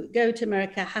who go to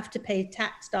America have to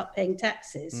start paying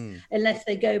taxes unless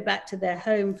they go back to their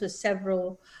home for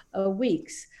several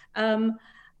weeks. And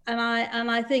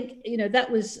I think, you know,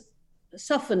 that was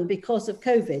softened because of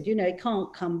COVID. You know, he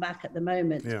can't come back at the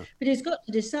moment. Yeah. But he's got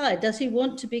to decide, does he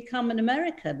want to become an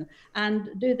American? And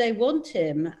do they want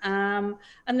him? And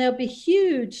there'll be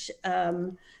huge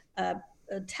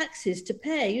taxes to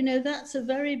pay. You know, that's a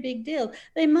very big deal.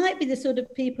 They might be the sort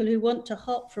of people who want to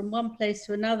hop from one place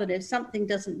to another. And if something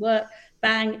doesn't work,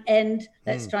 bang, end,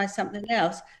 let's try something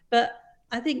else. But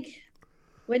I think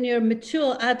when you're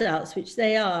mature adults, which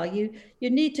they are, you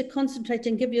need to concentrate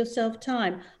and give yourself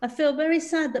time. I feel very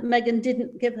sad that Meghan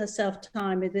didn't give herself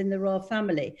time within the royal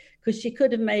family, because she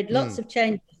could have made lots of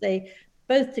changes. They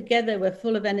both together were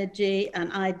full of energy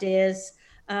and ideas.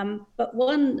 But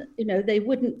one, you know, they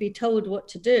wouldn't be told what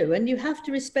to do. And you have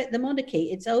to respect the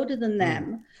monarchy. It's older than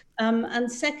them. And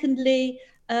secondly,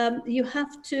 you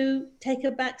have to take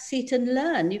a back seat and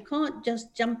learn. You can't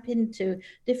just jump into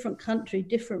different country,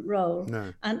 different role,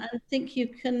 and think you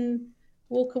can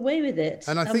walk away with it.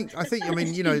 And I think, I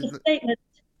mean, you know,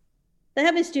 they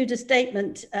have issued a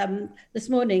statement this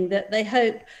morning that they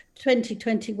hope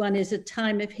 2021 is a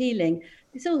time of healing.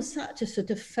 It's all such a sort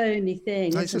of phony thing,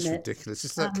 it's isn't just it? ridiculous.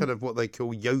 It's that kind of what they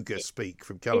call yoga speak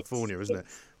from California, isn't it?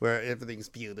 Where everything's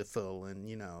beautiful and,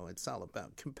 you know, it's all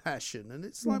about compassion. And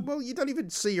it's like, well, you don't even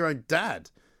see your own dad,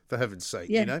 for heaven's sake,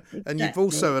 you know? Exactly. And you've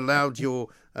also allowed your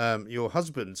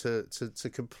husband to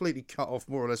completely cut off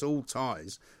more or less all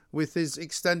ties with his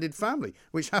extended family,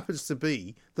 which happens to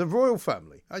be the royal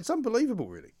family. It's unbelievable,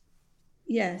 really.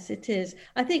 Yes, it is.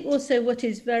 I think also what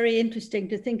is very interesting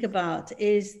to think about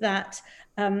is that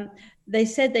they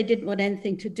said they didn't want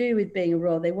anything to do with being a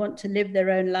royal. They want to live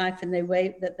their own life in the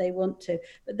way that they want to.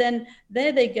 But then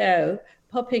there they go,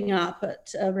 popping up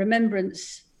at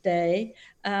Remembrance Day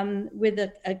with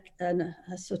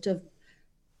a sort of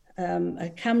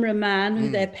a cameraman who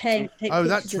they're paying to take pictures.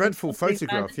 That dreadful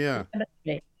photograph, yeah.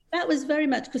 That was very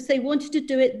much because they wanted to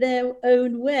do it their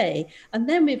own way. And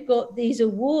then we've got these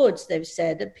awards, they've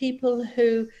said, of people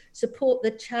who support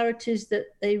the charities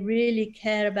that they really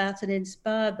care about and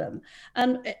inspire them.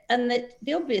 And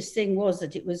the obvious thing was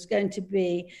that it was going to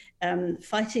be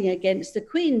fighting against the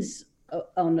Queen's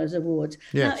Honours Awards.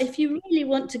 Yes. Now, if you really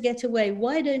want to get away,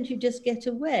 why don't you just get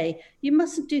away? You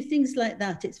mustn't do things like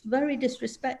that. It's very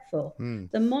disrespectful.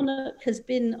 The monarch has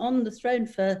been on the throne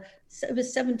for over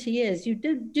 70 years. You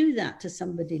don't do that to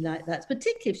somebody like that,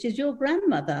 particularly if she's your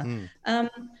grandmother.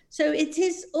 So it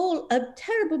is all a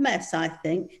terrible mess, I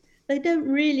think. They don't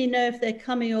really know if they're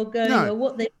coming or going or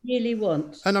what they really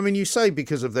want. And I mean, you say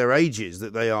because of their ages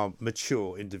that they are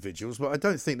mature individuals, but I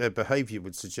don't think their behaviour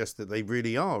would suggest that they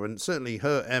really are. And certainly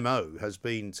her MO has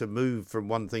been to move from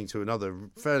one thing to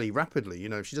another fairly rapidly. You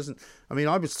know, if she doesn't, I mean,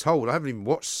 I was told, I haven't even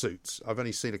watched Suits. I've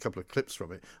only seen a couple of clips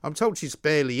from it. I'm told she's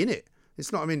barely in it.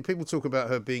 It's not, I mean, people talk about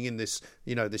her being in this,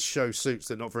 you know, this show Suits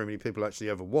that not very many people actually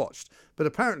ever watched. But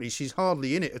apparently she's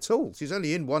hardly in it at all. She's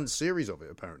only in one series of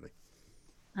it, apparently.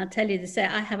 I'll tell you the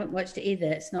same. I haven't watched it either.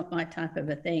 It's not my type of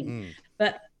a thing.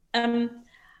 But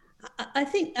I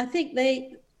think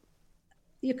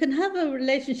you can have a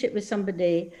relationship with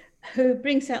somebody who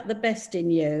brings out the best in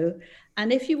you.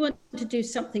 And if you want to do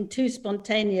something too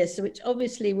spontaneous, which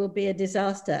obviously will be a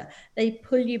disaster, they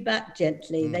pull you back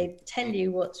gently. They tell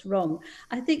you what's wrong.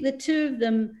 I think the two of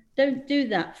them don't do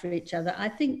that for each other. I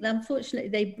think, unfortunately,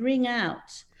 they bring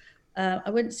out, I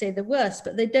wouldn't say the worst,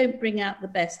 but they don't bring out the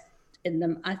best in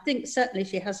them. I think certainly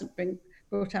she hasn't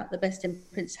brought out the best in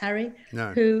Prince Harry,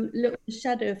 who looked the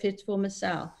shadow of his former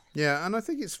self. Yeah, and I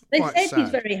think it's they quite said sad. He's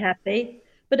very happy,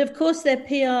 but of course their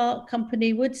PR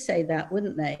company would say that,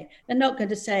 wouldn't they? They're not going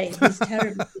to say he's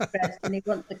terribly depressed and he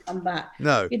wants to come back.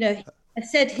 No. You know, I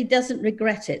said he doesn't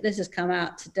regret it. This has come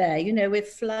out today. You know, we're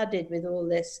flooded with all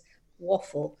this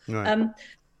waffle. Right.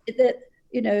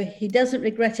 You know, he doesn't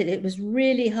regret it. It was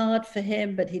really hard for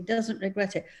him, but he doesn't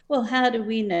regret it. Well, how do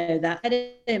we know that?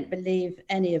 I don't believe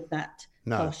any of that,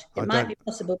 Tosh. It might be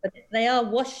possible, but they are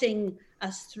washing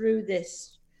us through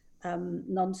this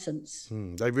nonsense.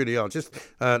 They really are. Just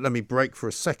let me break for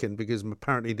a second, because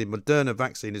apparently the Moderna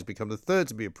vaccine has become the third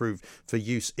to be approved for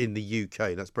use in the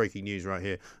UK. That's breaking news right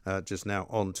here just now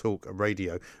on Talk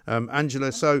Radio.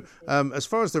 Angela, so as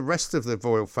far as the rest of the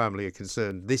royal family are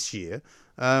concerned this year,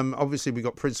 obviously we've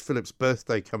got Prince Philip's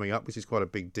birthday coming up, which is quite a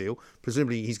big deal.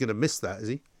 Presumably he's going to miss that, is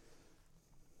he?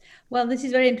 Well, this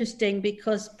is very interesting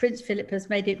because Prince Philip has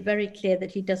made it very clear that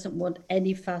he doesn't want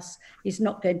any fuss. He's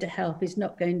not going to help. He's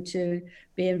not going to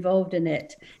be involved in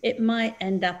it. It might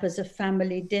end up as a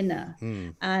family dinner.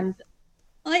 And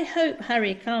I hope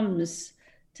Harry comes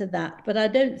to that, but I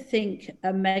don't think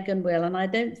Meghan will, and I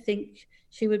don't think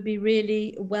she would be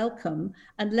really welcome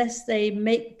unless they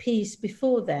make peace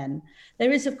before then.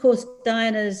 There is, of course,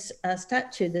 Diana's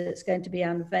statue that's going to be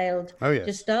unveiled Oh, yes.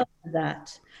 just after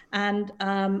that. And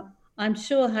I'm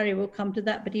sure Harry will come to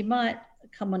that, but he might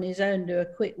come on his own, do a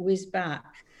quick whiz back.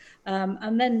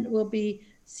 And then we'll be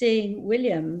seeing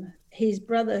William, his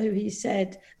brother, who he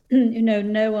said,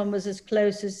 no one was as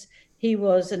close as he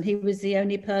was, and he was the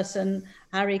only person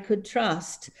Harry could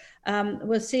trust.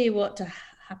 We'll see what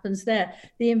happens there.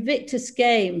 The Invictus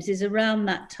Games is around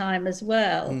that time as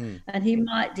well, and he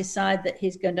might decide that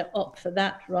he's going to opt for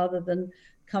that rather than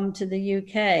come to the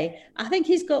UK. I think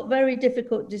he's got very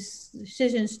difficult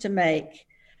decisions to make,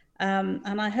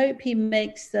 and I hope he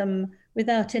makes them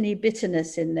without any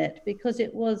bitterness in it, because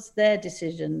it was their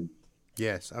decision.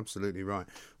 Yes, absolutely right.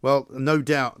 Well, no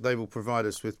doubt they will provide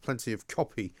us with plenty of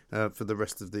copy for the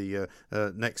rest of the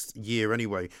next year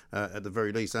anyway, at the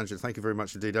very least. Angela, thank you very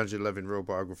much indeed. Angela Levin, royal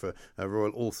biographer,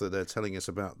 royal author there, telling us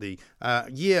about the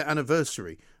year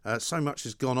anniversary. So much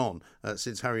has gone on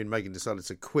since Harry and Meghan decided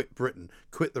to quit Britain,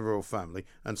 quit the royal family,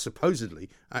 and supposedly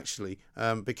actually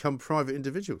become private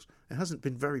individuals. It hasn't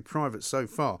been very private so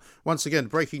far. Once again,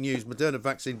 breaking news, Moderna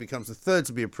vaccine becomes the third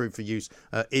to be approved for use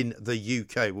in the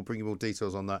UK. We'll bring you more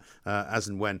details on that as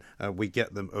and when we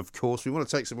get them, of course. We want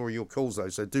to take some more of your calls, though,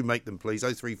 so do make them, please.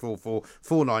 0344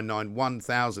 499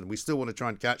 1000. We still want to try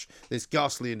and catch this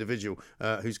ghastly individual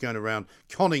who's going around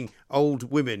conning old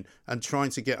women and trying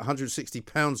to get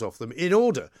 £160 off them in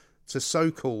order to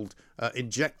so-called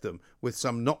inject them with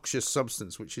some noxious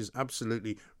substance, which is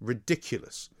absolutely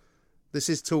ridiculous. This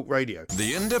is Talk Radio.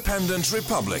 The Independent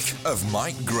Republic of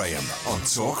Mike Graham on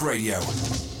Talk Radio.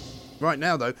 Right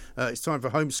now, though, it's time for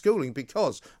homeschooling,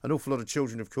 because an awful lot of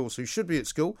children, of course, who should be at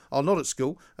school are not at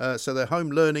school. So they're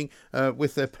home learning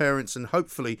with their parents and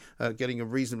hopefully getting a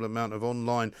reasonable amount of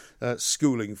online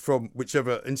schooling from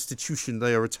whichever institution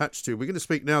they are attached to. We're going to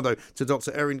speak now, though, to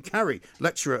Dr. Erin Carey,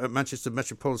 lecturer at Manchester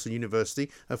Metropolitan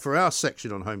University. For our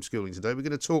section on homeschooling today, we're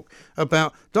going to talk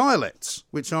about dialects,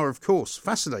 which are, of course,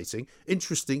 fascinating,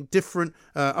 interesting, different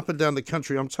up and down the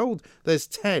country. I'm told there's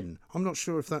 10. I'm not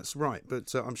sure if that's right,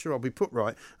 but I'm sure I'll be put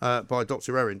right by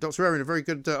Dr. Erin. Dr. Erin, a very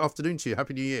good afternoon to you.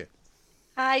 Happy New Year.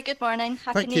 Hi, good morning.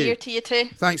 Happy New Year to you too.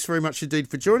 Thanks very much indeed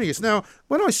for joining us. Now,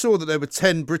 when I saw that there were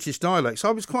 10 British dialects,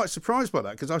 I was quite surprised by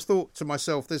that, because I thought to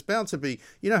myself, there's bound to be,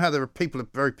 you know how there are people who are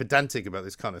very pedantic about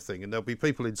this kind of thing, and there'll be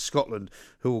people in Scotland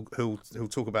who'll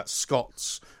talk about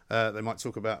Scots. They might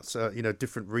talk about,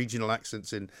 different regional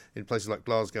accents in places like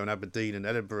Glasgow and Aberdeen and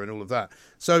Edinburgh and all of that.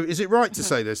 So is it right to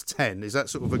say there's 10? Is that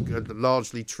sort of a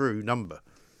largely true number?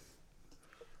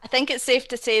 I think it's safe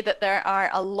to say that there are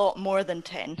a lot more than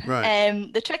 10. Right.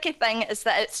 The tricky thing is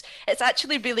that it's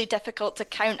actually really difficult to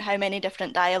count how many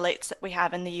different dialects that we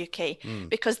have in the UK,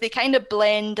 because they kind of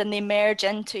blend and they merge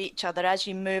into each other as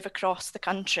you move across the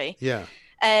country. Yeah.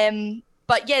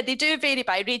 But yeah, they do vary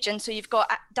by region. So you've got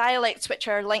dialects which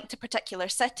are linked to particular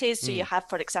cities. So you have,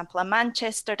 for example, a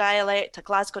Manchester dialect, a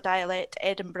Glasgow dialect,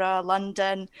 Edinburgh,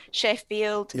 London,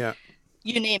 Sheffield,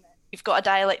 you name it. You've got a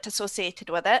dialect associated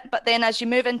with it. But then as you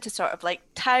move into sort of like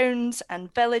towns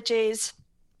and villages,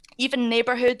 even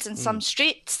neighbourhoods and some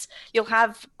streets, you'll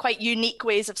have quite unique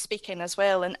ways of speaking as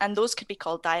well. And those could be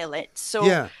called dialects.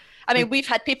 So, I mean, we've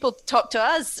had people talk to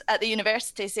us at the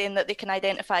university saying that they can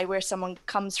identify where someone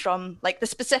comes from, like the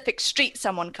specific street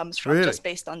someone comes from, just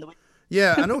based on the way.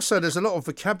 Yeah, and also there's a lot of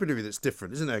vocabulary that's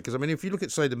different, isn't there? Because, I mean, if you look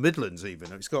at, say, the Midlands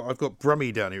even, I've got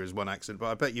Brummie down here as one accent, but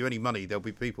I bet you any money there'll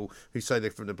be people who say they're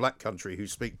from the Black Country who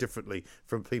speak differently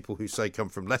from people who say come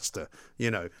from Leicester, you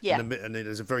know. Yeah. And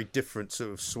there's a very different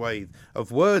sort of swathe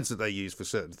of words that they use for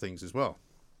certain things as well.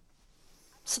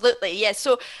 Absolutely, yes.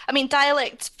 So, I mean,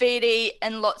 dialects vary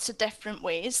in lots of different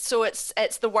ways. So it's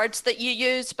the words that you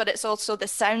use, but it's also the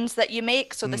sounds that you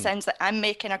make. So the sounds that I'm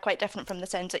making are quite different from the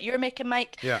sounds that you're making,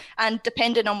 Mike. Yeah. And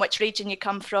depending on which region you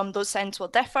come from, those sounds will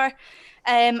differ.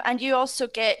 And you also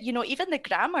get, even the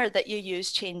grammar that you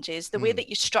use changes. The way that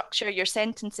you structure your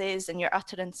sentences and your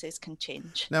utterances can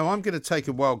change. Now, I'm going to take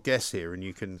a wild guess here, and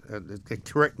you can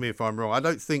correct me if I'm wrong. I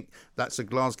don't think that's a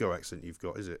Glasgow accent you've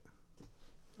got, is it?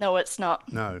 No, it's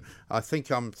not. No, I'm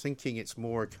thinking it's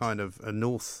more a kind of a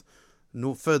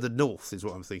further north is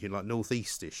what I'm thinking, like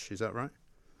northeastish. Is that right?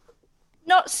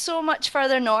 Not so much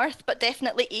further north, but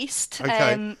definitely east.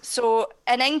 Okay. So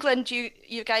in England, you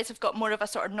guys have got more of a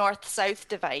sort of north-south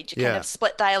divide. You kind of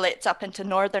split dialects up into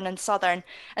northern and southern.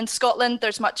 In Scotland,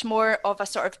 there's much more of a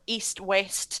sort of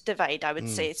east-west divide, I would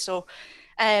say. So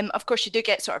Of course, you do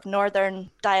get sort of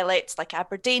northern dialects like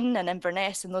Aberdeen and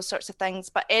Inverness and those sorts of things,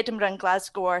 but Edinburgh and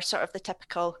Glasgow are sort of the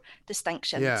typical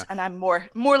distinctions. Yeah. And I'm more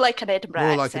like an Edinburgh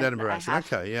accent. More like an Edinburgh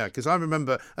accent. Okay, yeah, because I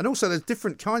remember, and also there's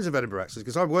different kinds of Edinburgh accents,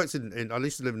 because I worked I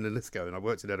used to live in Lithgow, and I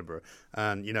worked in Edinburgh,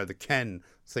 and, you know, the Ken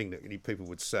thing that people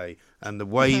would say, and the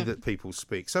way that people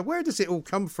speak. So where does it all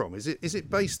come from? Is it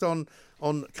based on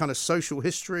kind of social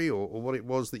history, or what it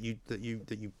was that you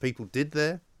people did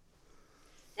there?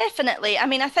 Definitely. I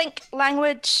mean, I think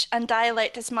language and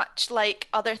dialect is much like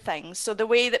other things. So the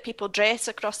way that people dress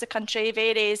across the country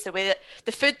varies, the way that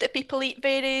the food that people eat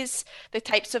varies, the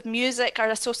types of music are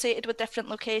associated with different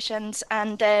locations.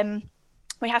 And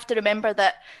we have to remember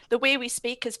that the way we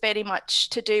speak is very much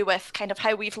to do with kind of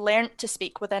how we've learnt to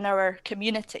speak within our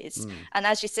communities. And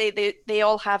as you say, they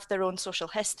all have their own social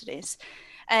histories.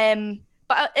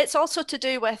 But it's also to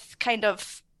do with kind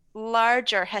of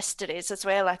larger histories as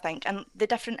well, I think, and the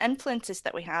different influences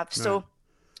that we have. Right. So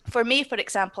for me, for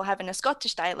example, having a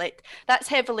Scottish dialect, that's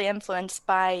heavily influenced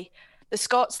by the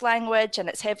Scots language, and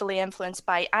it's heavily influenced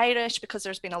by Irish, because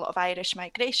there's been a lot of Irish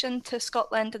migration to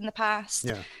Scotland in the past.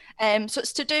 Yeah. So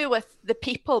it's to do with the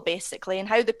people, basically, and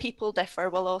how the people differ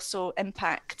will also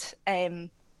impact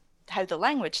how the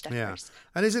language differs. Yeah.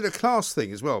 And is it a class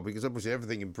thing as well? Because obviously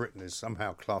everything in Britain is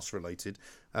somehow class related.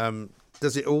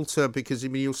 Does it alter? Because I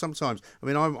mean,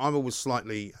 I'm always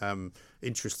slightly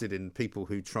interested in people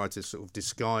who try to sort of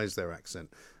disguise their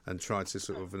accent and try to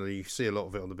sort of, and you see a lot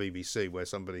of it on the BBC where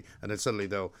somebody, and then suddenly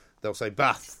they'll say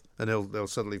Bath, and they'll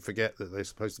suddenly forget that they're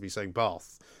supposed to be saying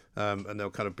Bath. And they'll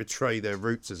kind of betray their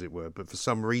roots, as it were. But for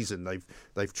some reason,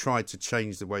 they've tried to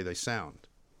change the way they sound.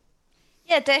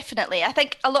 Yeah, definitely. I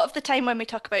think a lot of the time when we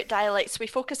talk about dialects, we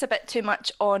focus a bit too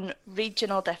much on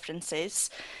regional differences.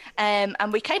 And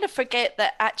we kind of forget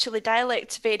that actually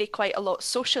dialects vary quite a lot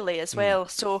socially as well.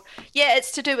 So yeah,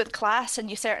 it's to do with class, and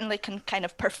you certainly can kind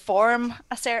of perform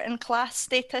a certain class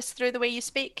status through the way you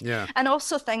speak. Yeah. And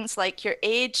also things like your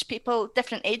age.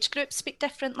 Different age groups speak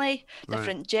differently,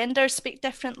 different genders speak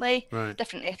differently,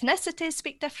 different ethnicities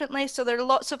speak differently. So there are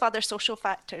lots of other social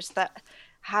factors that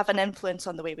have an influence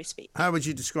on the way we speak. How would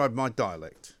you describe my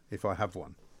dialect, if I have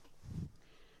one?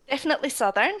 Definitely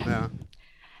Southern.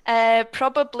 Yeah.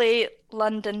 Probably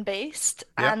London-based.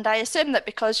 Yep. And I assume that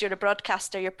because you're a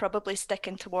broadcaster, you're probably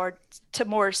sticking to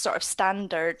more sort of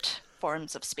standard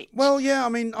forms of speech. Well, yeah, I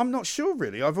mean, I'm not sure,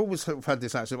 really. I've always had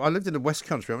this accent. I lived in the West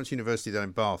Country. I went to university down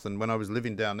in Bath, and when I was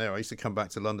living down there, I used to come back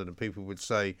to London, and people would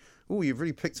say, "Oh, you've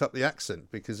really picked up the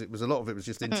accent," because a lot of it was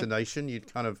just intonation.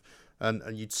 You'd kind of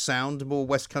and you'd sound more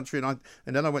West Country. And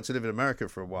then I went to live in America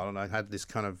for a while, and I had this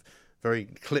kind of very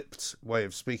clipped way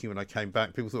of speaking when I came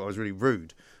back. People thought I was really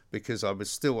rude because I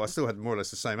still had more or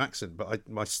less the same accent, but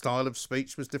my style of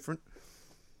speech was different.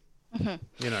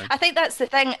 You know, I think that's the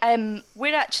thing.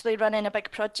 We're actually running a big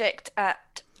project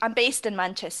I'm based in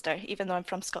Manchester, even though I'm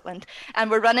from Scotland,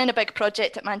 and we're running a big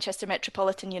project at Manchester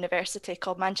Metropolitan University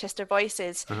called Manchester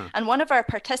Voices. And one of our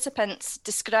participants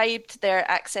described their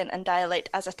accent and dialect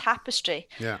as a tapestry.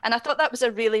 Yeah. And I thought that was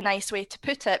a really nice way to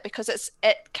put it, because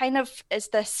it kind of is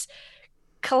this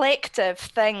collective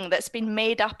thing that's been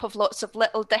made up of lots of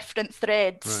little different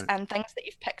threads and things that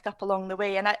you've picked up along the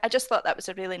way. And I just thought that was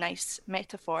a really nice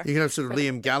metaphor. You can have sort of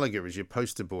Liam Gallagher as your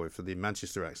poster boy for the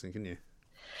Manchester accent, can you?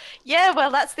 Yeah,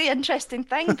 well, that's the interesting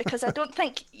thing, because I don't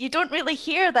think you don't really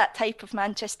hear that type of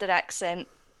Manchester accent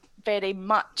very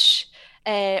much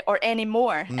or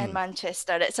anymore in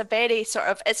Manchester. It's a very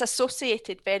it's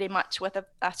associated very much with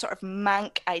a sort of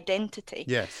Manc identity.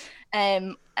 Yes.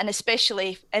 And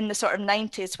especially in the sort of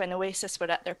 90s when Oasis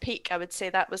were at their peak, I would say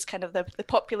that was kind of the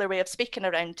popular way of speaking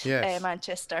around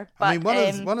Manchester. But, I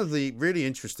mean, one of the really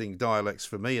interesting dialects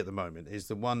for me at the moment is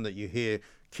the one that you hear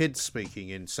kids speaking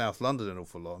in South London an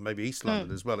awful lot, and maybe East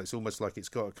London as well. It's almost like it's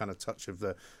got a kind of touch of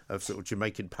sort of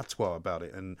Jamaican patois about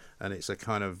it, and it's a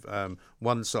kind of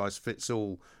one size fits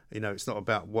all. You know, it's not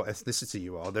about what ethnicity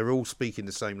you are. They're all speaking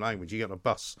the same language. You get on a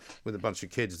bus with a bunch of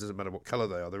kids, it doesn't matter what colour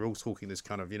they are. They're all talking this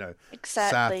kind of,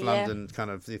 South London kind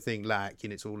of thing, like,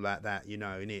 and it's all like that,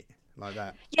 innit? Like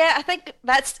that. Yeah, I think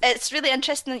it's really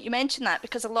interesting that you mention that,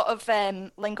 because a lot of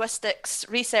linguistics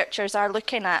researchers are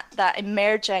looking at that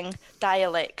emerging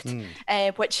dialect,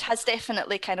 which has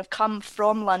definitely kind of come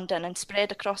from London and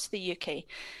spread across the UK.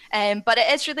 But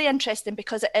it is really interesting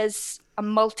because it is a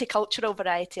multicultural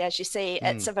variety, as you say.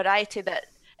 It's a variety that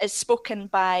is spoken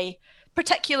by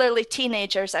particularly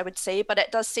teenagers, I would say, but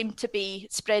it does seem to be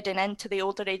spreading into the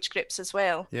older age groups as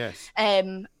well. Yes.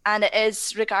 And it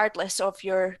is regardless of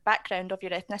your background, of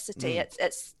your ethnicity.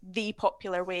 It's the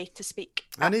popular way to speak.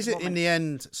 And is it in the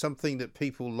end something that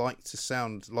people like to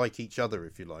sound like each other,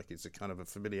 if you like? It's a kind of a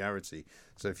familiarity.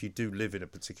 So if you do live in a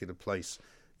particular place,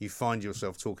 you find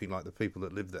yourself talking like the people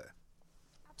that live there.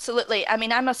 Absolutely. I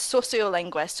mean, I'm a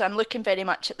sociolinguist, so I'm looking very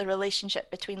much at the relationship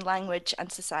between language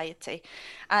and society.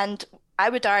 And I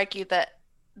would argue that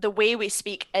the way we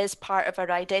speak is part of our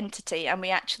identity, and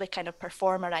we actually kind of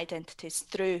perform our identities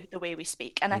through the way we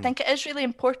speak. And I think it is really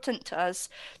important to us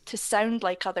to sound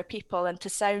like other people and to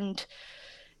sound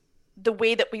the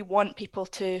way that we want people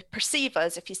to perceive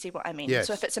us, if you see what I mean. Yes.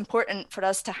 So if it's important for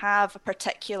us to have a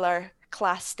particular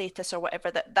class status or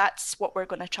whatever, that's what we're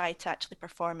going to try to actually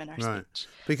perform in our speech.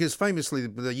 Because famously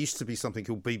there used to be something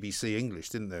called BBC English,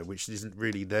 didn't there, which isn't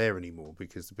really there anymore,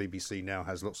 because the BBC now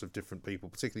has lots of different people,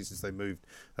 particularly since they moved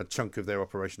a chunk of their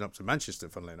operation up to Manchester,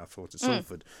 funnily enough, or to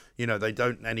Salford. You know, they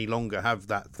don't any longer have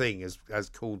that thing as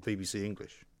called BBC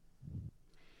English.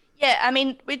 Yeah, I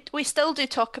mean, we still do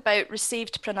talk about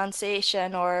received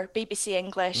pronunciation or BBC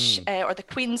English or the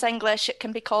Queen's English, it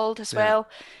can be called as well.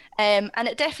 And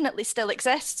it definitely still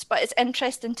exists, but it's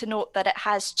interesting to note that it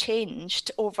has changed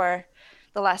over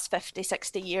the last 50,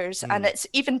 60 years. And it's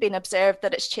even been observed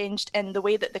that it's changed in the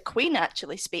way that the Queen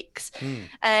actually speaks.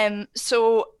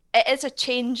 So it is a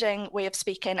changing way of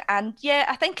speaking. And yeah,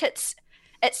 I think it's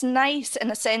nice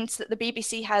in a sense that the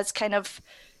BBC has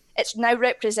it's now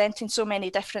representing so many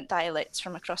different dialects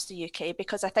from across the UK,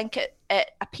 because I think it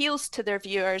appeals to their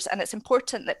viewers, and it's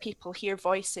important that people hear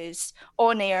voices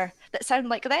on air that sound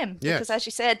like them. Yes. Because as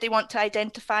you said, they want to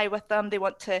identify with them, they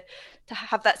want to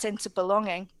have that sense of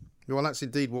belonging. Well, that's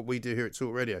indeed what we do here at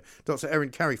Talk Radio. Dr. Erin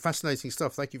Carey, fascinating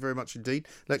stuff. Thank you very much indeed.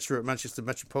 Lecturer at Manchester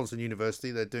Metropolitan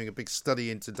University. They're doing a big study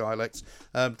into dialects.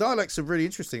 Dialects are really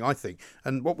interesting, I think.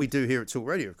 And what we do here at Talk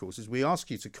Radio, of course, is we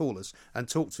ask you to call us and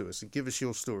talk to us and give us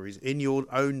your stories in your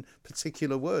own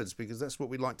particular words, because that's what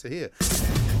we'd like to hear.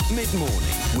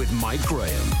 Mid-morning with Mike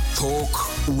Graham.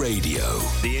 Talk Radio.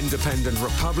 The Independent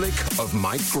Republic of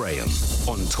Mike Graham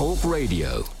on Talk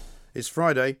Radio. It's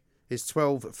Friday. It's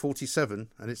 12:47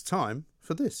 and it's time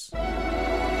for this.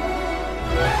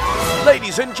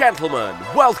 Ladies and gentlemen,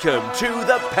 welcome to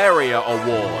the Perrior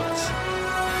Awards.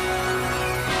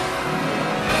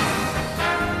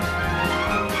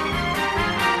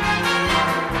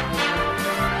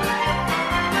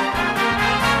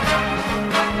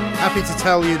 Happy to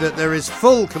tell you that there is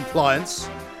full compliance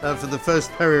for the first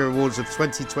Perrior Awards of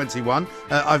 2021.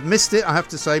 I've missed it, I have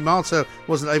to say. Marta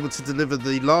wasn't able to deliver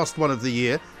the last one of the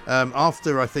year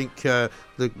after, I think, the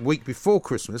week before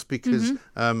Christmas, because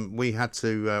we had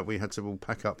to all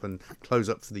pack up and close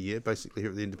up for the year, basically,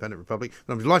 here at the Independent Republic.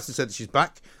 And I'm delighted to say that she's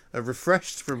back,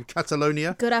 refreshed from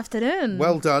Catalonia. Good afternoon.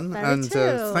 Well done. Very and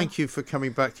true. Thank you for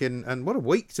coming back in. And what a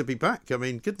week to be back. I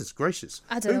mean, goodness gracious.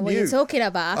 I don't know what you're talking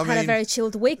about. I've had a very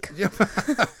chilled week. Yeah.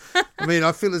 I mean,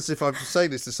 I feel as if I'm saying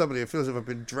this to somebody, I feel as if I've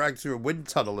been dragged through a wind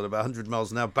tunnel at about 100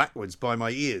 miles an hour backwards by my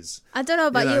ears. I don't know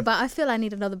about you, but I feel I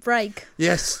need another break.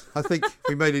 Yes, I think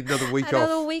we made another week off.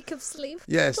 Another week of sleep,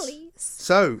 yes. Please.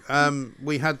 So,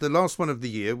 we had the last one of the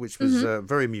year, which was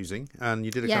very amusing, and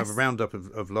you did a kind of a roundup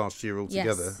of last year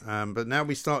altogether. Yes. But now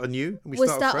we start anew. We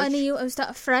start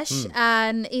afresh,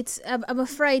 and I'm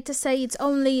afraid to say it's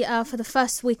only for the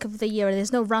first week of the year.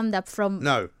 There's no roundup from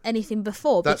anything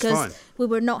before, because we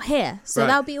were not here, so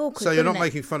that would be awkward. So you're not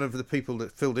making fun of the people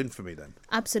that filled in for me then?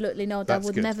 Absolutely not. I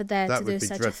would never dare to do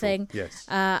such a thing. Yes.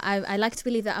 I like to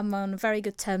believe that I'm on very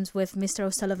good terms with Mr.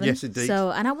 O'Sullivan. Yes, indeed.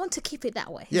 And I want to keep it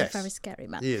that way. He's a very scary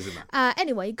man. He is a man.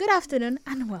 Anyway, good afternoon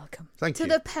and welcome to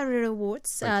the Perrior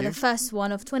Awards, the first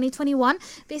one of 2021.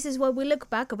 This is where we look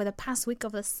back over the past week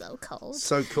of the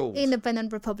so-called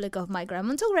Independent Republic of Mike Graham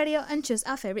on Talk Radio and choose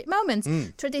our favourite moments.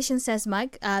 Tradition says,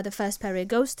 Mike, the first Perrior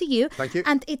goes to you. Thank you.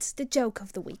 And it's the joke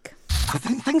of the week. I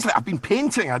think things like I've been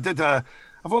painting. I've done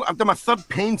my third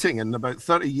painting in about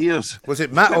 30 years. Was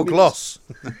it matte or gloss?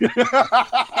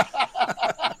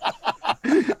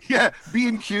 Yeah,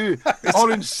 B&Q,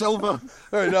 orange, silver.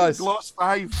 Very nice. Gloss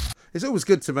 5. It's always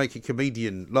good to make a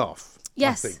comedian laugh.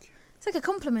 Yes. I think. It's like a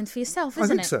compliment for yourself, isn't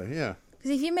it? I think so, yeah.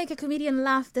 Because if you make a comedian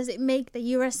laugh, does it make that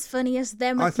you're as funny as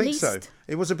them at least? I think so.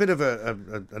 It was a bit of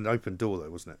an open door, though,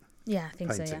 wasn't it? Yeah, I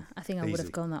think so, yeah. I think I would have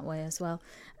Easy. gone that way as well.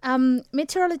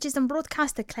 Meteorologist and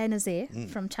broadcaster Claire Nazir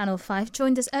from Channel 5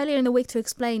 joined us earlier in the week to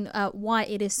explain why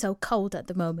it is so cold at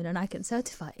the moment, and I can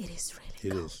certify it is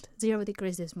really cold. Is. 0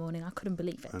 degrees this morning. I couldn't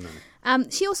believe it. I know.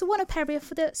 She also won a Perrior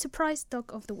for the surprise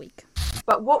dog of the week.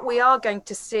 But what we are going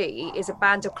to see is a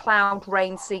band of cloud,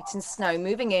 rain, sleet and snow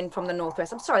moving in from the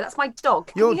northwest. I'm sorry, that's my dog.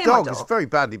 Can Your you hear my dog is a very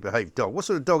badly behaved dog. What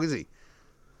sort of dog is he?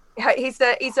 He's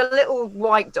a little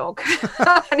white dog.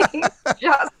 And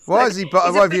Why is he?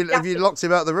 Have you locked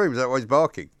him out of the room? Is that why he's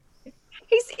barking?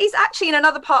 He's actually in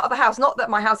another part of the house. Not that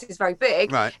my house is very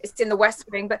big. Right. It's in the west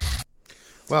wing, but.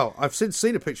 Well, I've since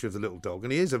seen a picture of the little dog,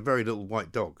 and he is a very little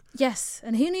white dog. Yes,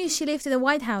 and who knew she lived in the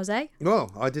White House, eh? Well,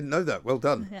 I didn't know that. Well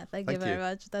done. Yeah, thank you very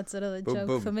much. That's another joke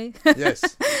boom. for me.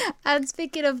 Yes. And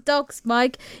speaking of dogs,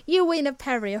 Mike, you win a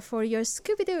Perrior for your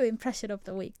Scooby-Doo impression of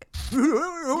the week.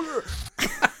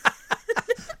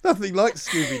 Nothing like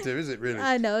Scooby-Doo, is it, really?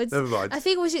 I know. Never mind. I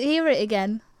think we should hear it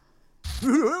again.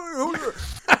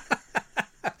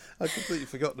 I'd completely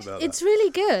forgotten about that. It's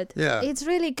really good. Yeah. It's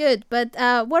really good. But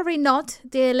worry not,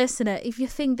 dear listener, if you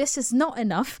think this is not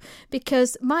enough,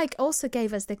 because Mike also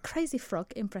gave us the Crazy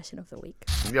Frog impression of the week.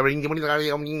 I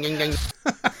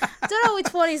don't know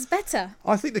which one is better.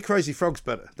 I think the Crazy Frog's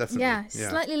better, definitely. Yeah,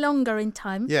 slightly longer in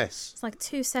time. Yes. It's like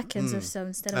 2 seconds or so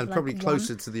instead of like 1. And probably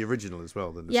closer to the original as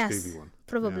well than the Scooby one.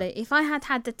 Probably. Yeah. If I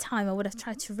had the time, I would have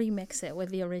tried to remix it with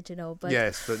the original. But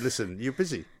yes, but listen, you're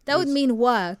busy. That would mean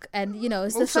work. And,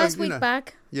 it's the first week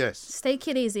back. Yes. Take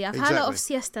it easy. I've had a lot of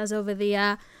siestas over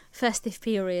the festive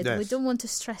period. Yes. We don't want to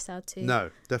stress out too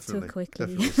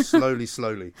quickly. Definitely.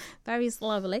 slowly. Very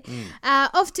slowly.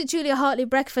 Off to Julia Hartley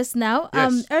breakfast now.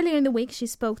 Yes. Earlier in the week, she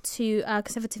spoke to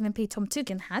Conservative MP Tom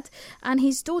Tugendhat, and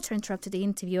his daughter interrupted the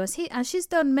interview, as she's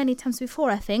done many times before,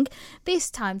 I think,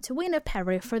 this time to win a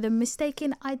Perrior for the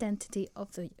mistaken identity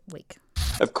of the week.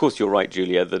 Of course, you're right,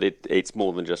 Julia, that it's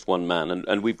more than just one man.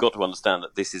 And we've got to understand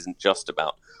that this isn't just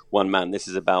about one man. This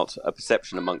is about a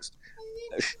perception amongst...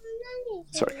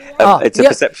 Sorry. It's a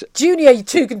perception. Junior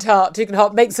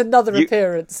Tugendhat makes another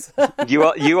appearance. You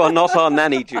are not our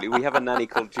nanny, Julia. We have a nanny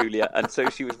called Julia, and so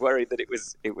she was worried that it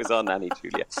was our nanny,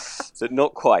 Julia. So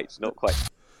not quite.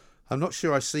 I'm not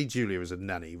sure I see Julia as a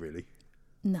nanny, really.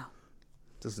 No.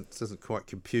 Doesn't quite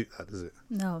compute that, does it?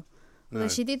 No. Well,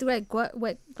 she did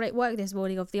great work this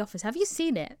morning of the office. Have you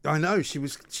seen it? I know. She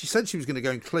said she was going to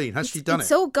go and clean. Has she done it?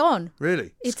 It's all gone.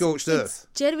 Really? Scorched earth?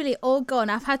 It's generally all gone.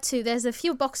 I've had to... There's a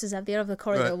few boxes at the end of the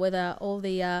corridor with all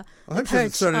the I hope she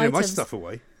hasn't thrown any of my stuff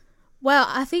away. Well,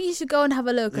 I think you should go and have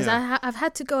a look, because Yeah. I've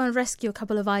had to go and rescue a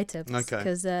couple of items. Okay.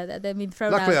 Because they've been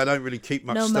thrown out. Luckily, I don't really keep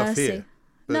much stuff mercy. here.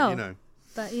 But, no.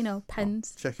 But,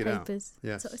 pens, check it papers. out.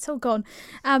 Yes. So it's all gone.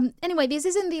 Anyway, this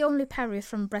isn't the only Perrior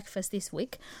from breakfast this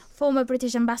week. Former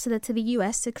British ambassador to the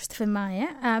US, Sir Christopher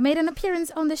Meyer, made an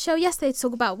appearance on the show yesterday to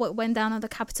talk about what went down at the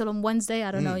Capitol on Wednesday.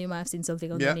 I don't know, you might have seen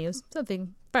something on the news.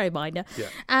 Something very minor. Yeah.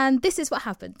 And this is what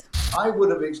happened. I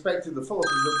would have expected the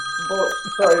forces of...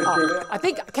 Sorry, Julia. I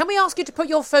think... Can we ask you to put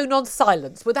your phone on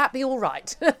silence? Would that be all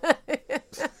right?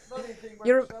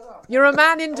 You're a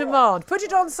man in demand. Put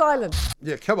it on silent.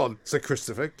 Yeah, come on, Sir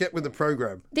Christopher. Get with the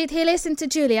programme. Did he listen to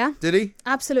Julia? Did he?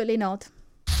 Absolutely not.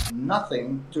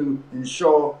 Nothing to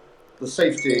ensure the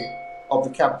safety of the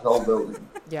Capitol building.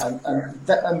 Yeah.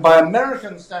 And by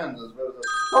American standards, there was a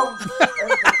strong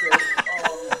emphasis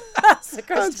on... Sir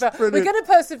Christopher, we're going to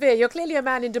persevere. You're clearly a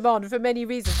man in demand for many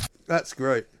reasons. That's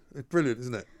great. It's brilliant,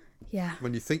 isn't it? Yeah.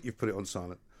 When you think you've put it on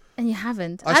silent. And you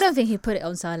haven't. I don't think he put it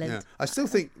on silent. Yeah. I still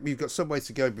think we've got some way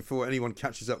to go before anyone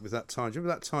catches up with that time. Do you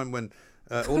remember that time when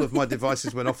all of my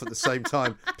devices went off at the same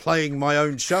time, playing my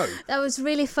own show? That was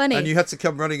really funny. And you had to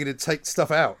come running in and take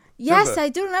stuff out. Yes, remember? I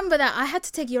do remember that. I had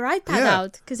to take your iPad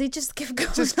out because it just kept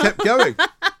going. Just kept going.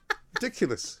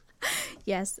 Ridiculous.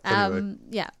 Yes. Anyway.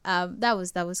 That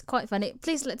was quite funny.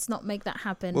 Please let's not make that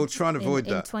happen. We'll try and avoid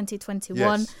that in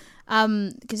 2021. Yes.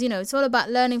 Because it's all about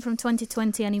learning from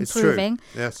 2020 and improving.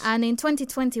 It's true. Yes. And in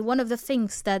 2020, one of the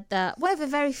things that one of the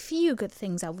very few good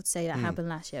things I would say that happened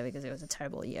last year, because it was a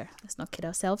terrible year, let's not kid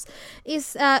ourselves,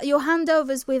 is your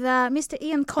handovers with Mr.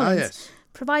 Ian Collins. Yes.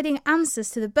 Providing answers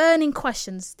to the burning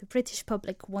questions the British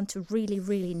public want to really,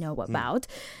 really know about.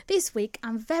 This week,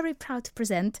 I'm very proud to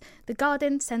present the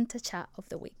Garden Centre Chat of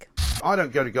the Week. I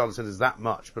don't go to garden centres that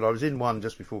much, but I was in one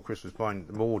just before Christmas buying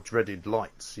the more dreaded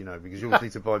lights, because you always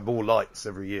need to buy more lights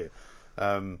every year.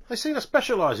 They seem to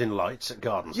specialise in lights at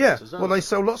garden centres, well, they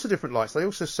sell lots of different lights. They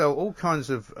also sell all kinds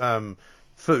of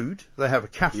food. They have a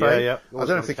cafe. Yeah. I don't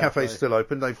know if the cafe's still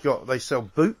open. They sell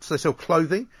boots, they sell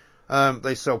clothing.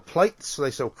 They sell plates,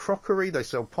 they sell crockery, they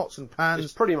sell pots and pans.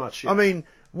 It's pretty much, yeah. I mean,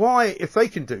 why, if they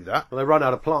can do that... Well, they run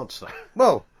out of plants, though.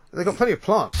 Well, they've got plenty of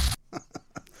plants.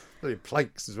 Plenty of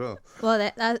planks as well. Well,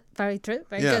 that's very true.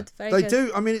 Very good. Very they good.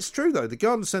 do. I mean, it's true, though. The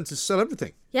garden centres sell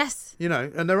everything. Yes.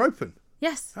 And they're open.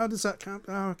 Yes. How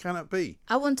can that be?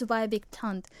 I want to buy a big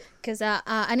plant because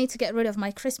I need to get rid of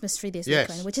my Christmas tree this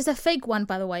weekend, which is a fake one,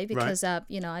 by the way, because I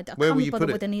can't bother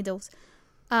with the needles.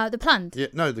 The plant? Yeah,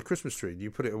 no, the Christmas tree. You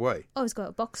put it away. Oh, it's got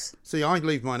a box. See, I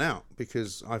leave mine out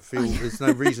because I feel there's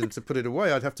no reason to put it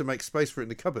away. I'd have to make space for it in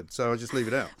the cupboard, so I just leave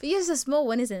it out. But yours is a small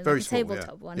one, isn't it? Very like a small,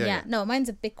 tabletop one. Yeah. No, mine's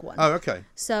a big one. Oh, okay.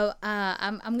 So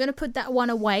I'm going to put that one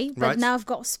away, but now I've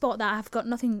got a spot that I've got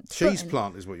nothing to Cheese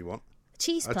plant is what you want.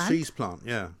 Cheese plant? A cheese plant,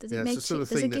 yeah. Does it make cheese?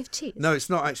 Does it give cheese? No, it's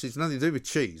not actually. It's nothing to do with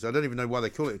cheese. I don't even know why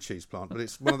they call it a cheese plant, but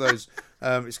it's one of those.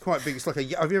 It's quite big. It's like have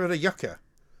you ever had a yucca?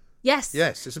 Yes.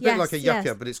 Yes, it's a bit like a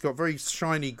yucca, but it's got very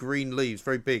shiny green leaves,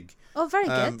 very big. Oh, very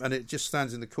good. And it just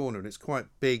stands in the corner, and it's quite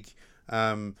big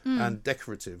and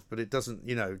decorative, but it doesn't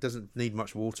need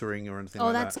much watering or anything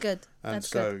like that. Oh, that's good. And that's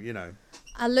so, good. .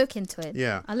 I'll look into it.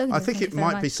 Yeah. I think it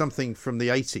might be something from the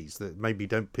 80s that maybe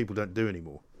people don't do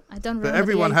anymore. I don't remember. But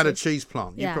everyone had a cheese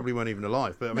plant. You probably weren't even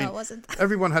alive. But I mean, it wasn't.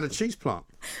 Everyone had a cheese plant.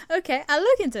 Okay, I'll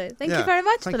look into it. Thank you very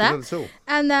much for that. Thank you, not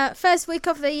at all. And first week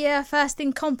of the year, first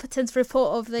incompetence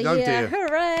report of the year. Dear.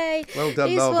 Hooray! Well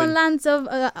done, This Marvin. one lands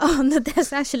on the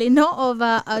desk, actually, not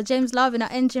of James Larvin,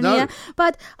 our engineer,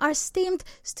 but our esteemed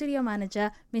studio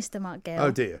manager, Mr. Mark Gale.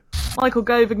 Oh, dear. Michael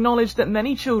Gove acknowledged that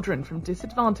many children from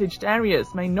disadvantaged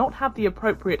areas may not have the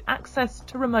appropriate access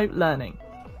to remote learning.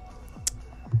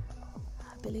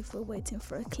 I believe we're waiting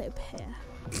for a clip here.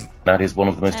 That is one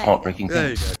of the most heartbreaking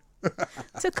things. There you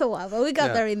go. Took a while, but we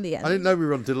got there in the end. I didn't know we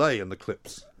were on delay on the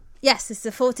clips. Yes, it's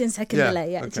a 14-second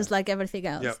delay, just like everything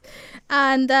else. Yep.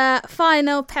 And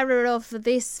final Perrior of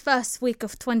this first week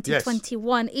of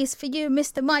 2021 is for you,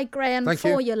 Mr. Mike Graham,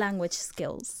 your language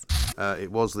skills.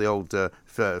 It was the old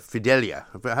Fidelia.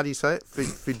 How do you say it?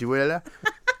 Fiduela?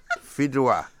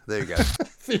 Fidua. There you go.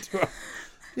 Fidua.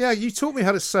 Yeah, you taught me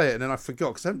how to say it, and then I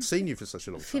forgot because I haven't seen you for such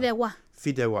a long time.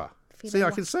 Fidewa. See,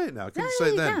 I can say it now. I couldn't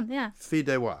say it then.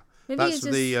 Fidewa. That's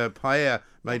the paella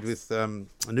made with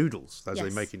noodles, as they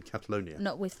make in Catalonia.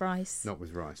 Not with rice. Not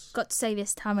with rice. Got to say,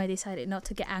 this time I decided not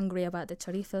to get angry about the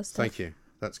chorizo stuff. Thank you.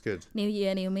 That's good. New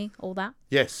year, new me, all that.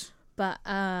 Yes. But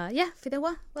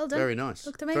Fidewa, well done. Very nice.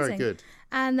 Looked amazing. Very good.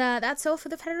 And that's all for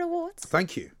the Perrior Awards.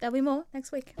 Thank you. There'll be more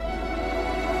next week.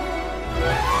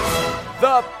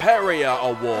 The Perrior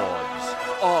Awards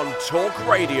on Talk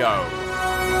Radio.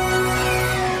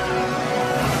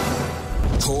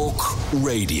 Talk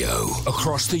Radio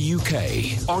across the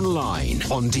UK, online,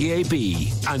 on DAB,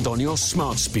 and on your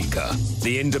smart speaker.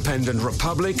 The Independent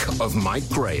Republic of Mike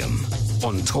Graham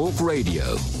on Talk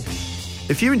Radio.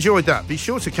 If you enjoyed that, be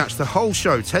sure to catch the whole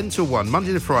show 10 till 1,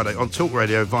 Monday to Friday on Talk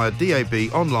Radio via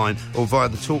DAB, online or via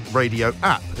the Talk Radio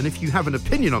app. And if you have an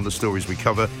opinion on the stories we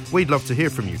cover, we'd love to hear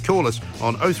from you. Call us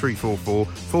on 0344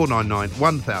 499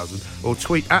 1000 or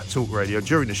tweet at Talk Radio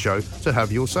during the show to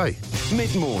have your say.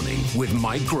 Mid-morning with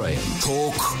Mike Graham.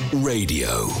 Talk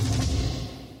Radio.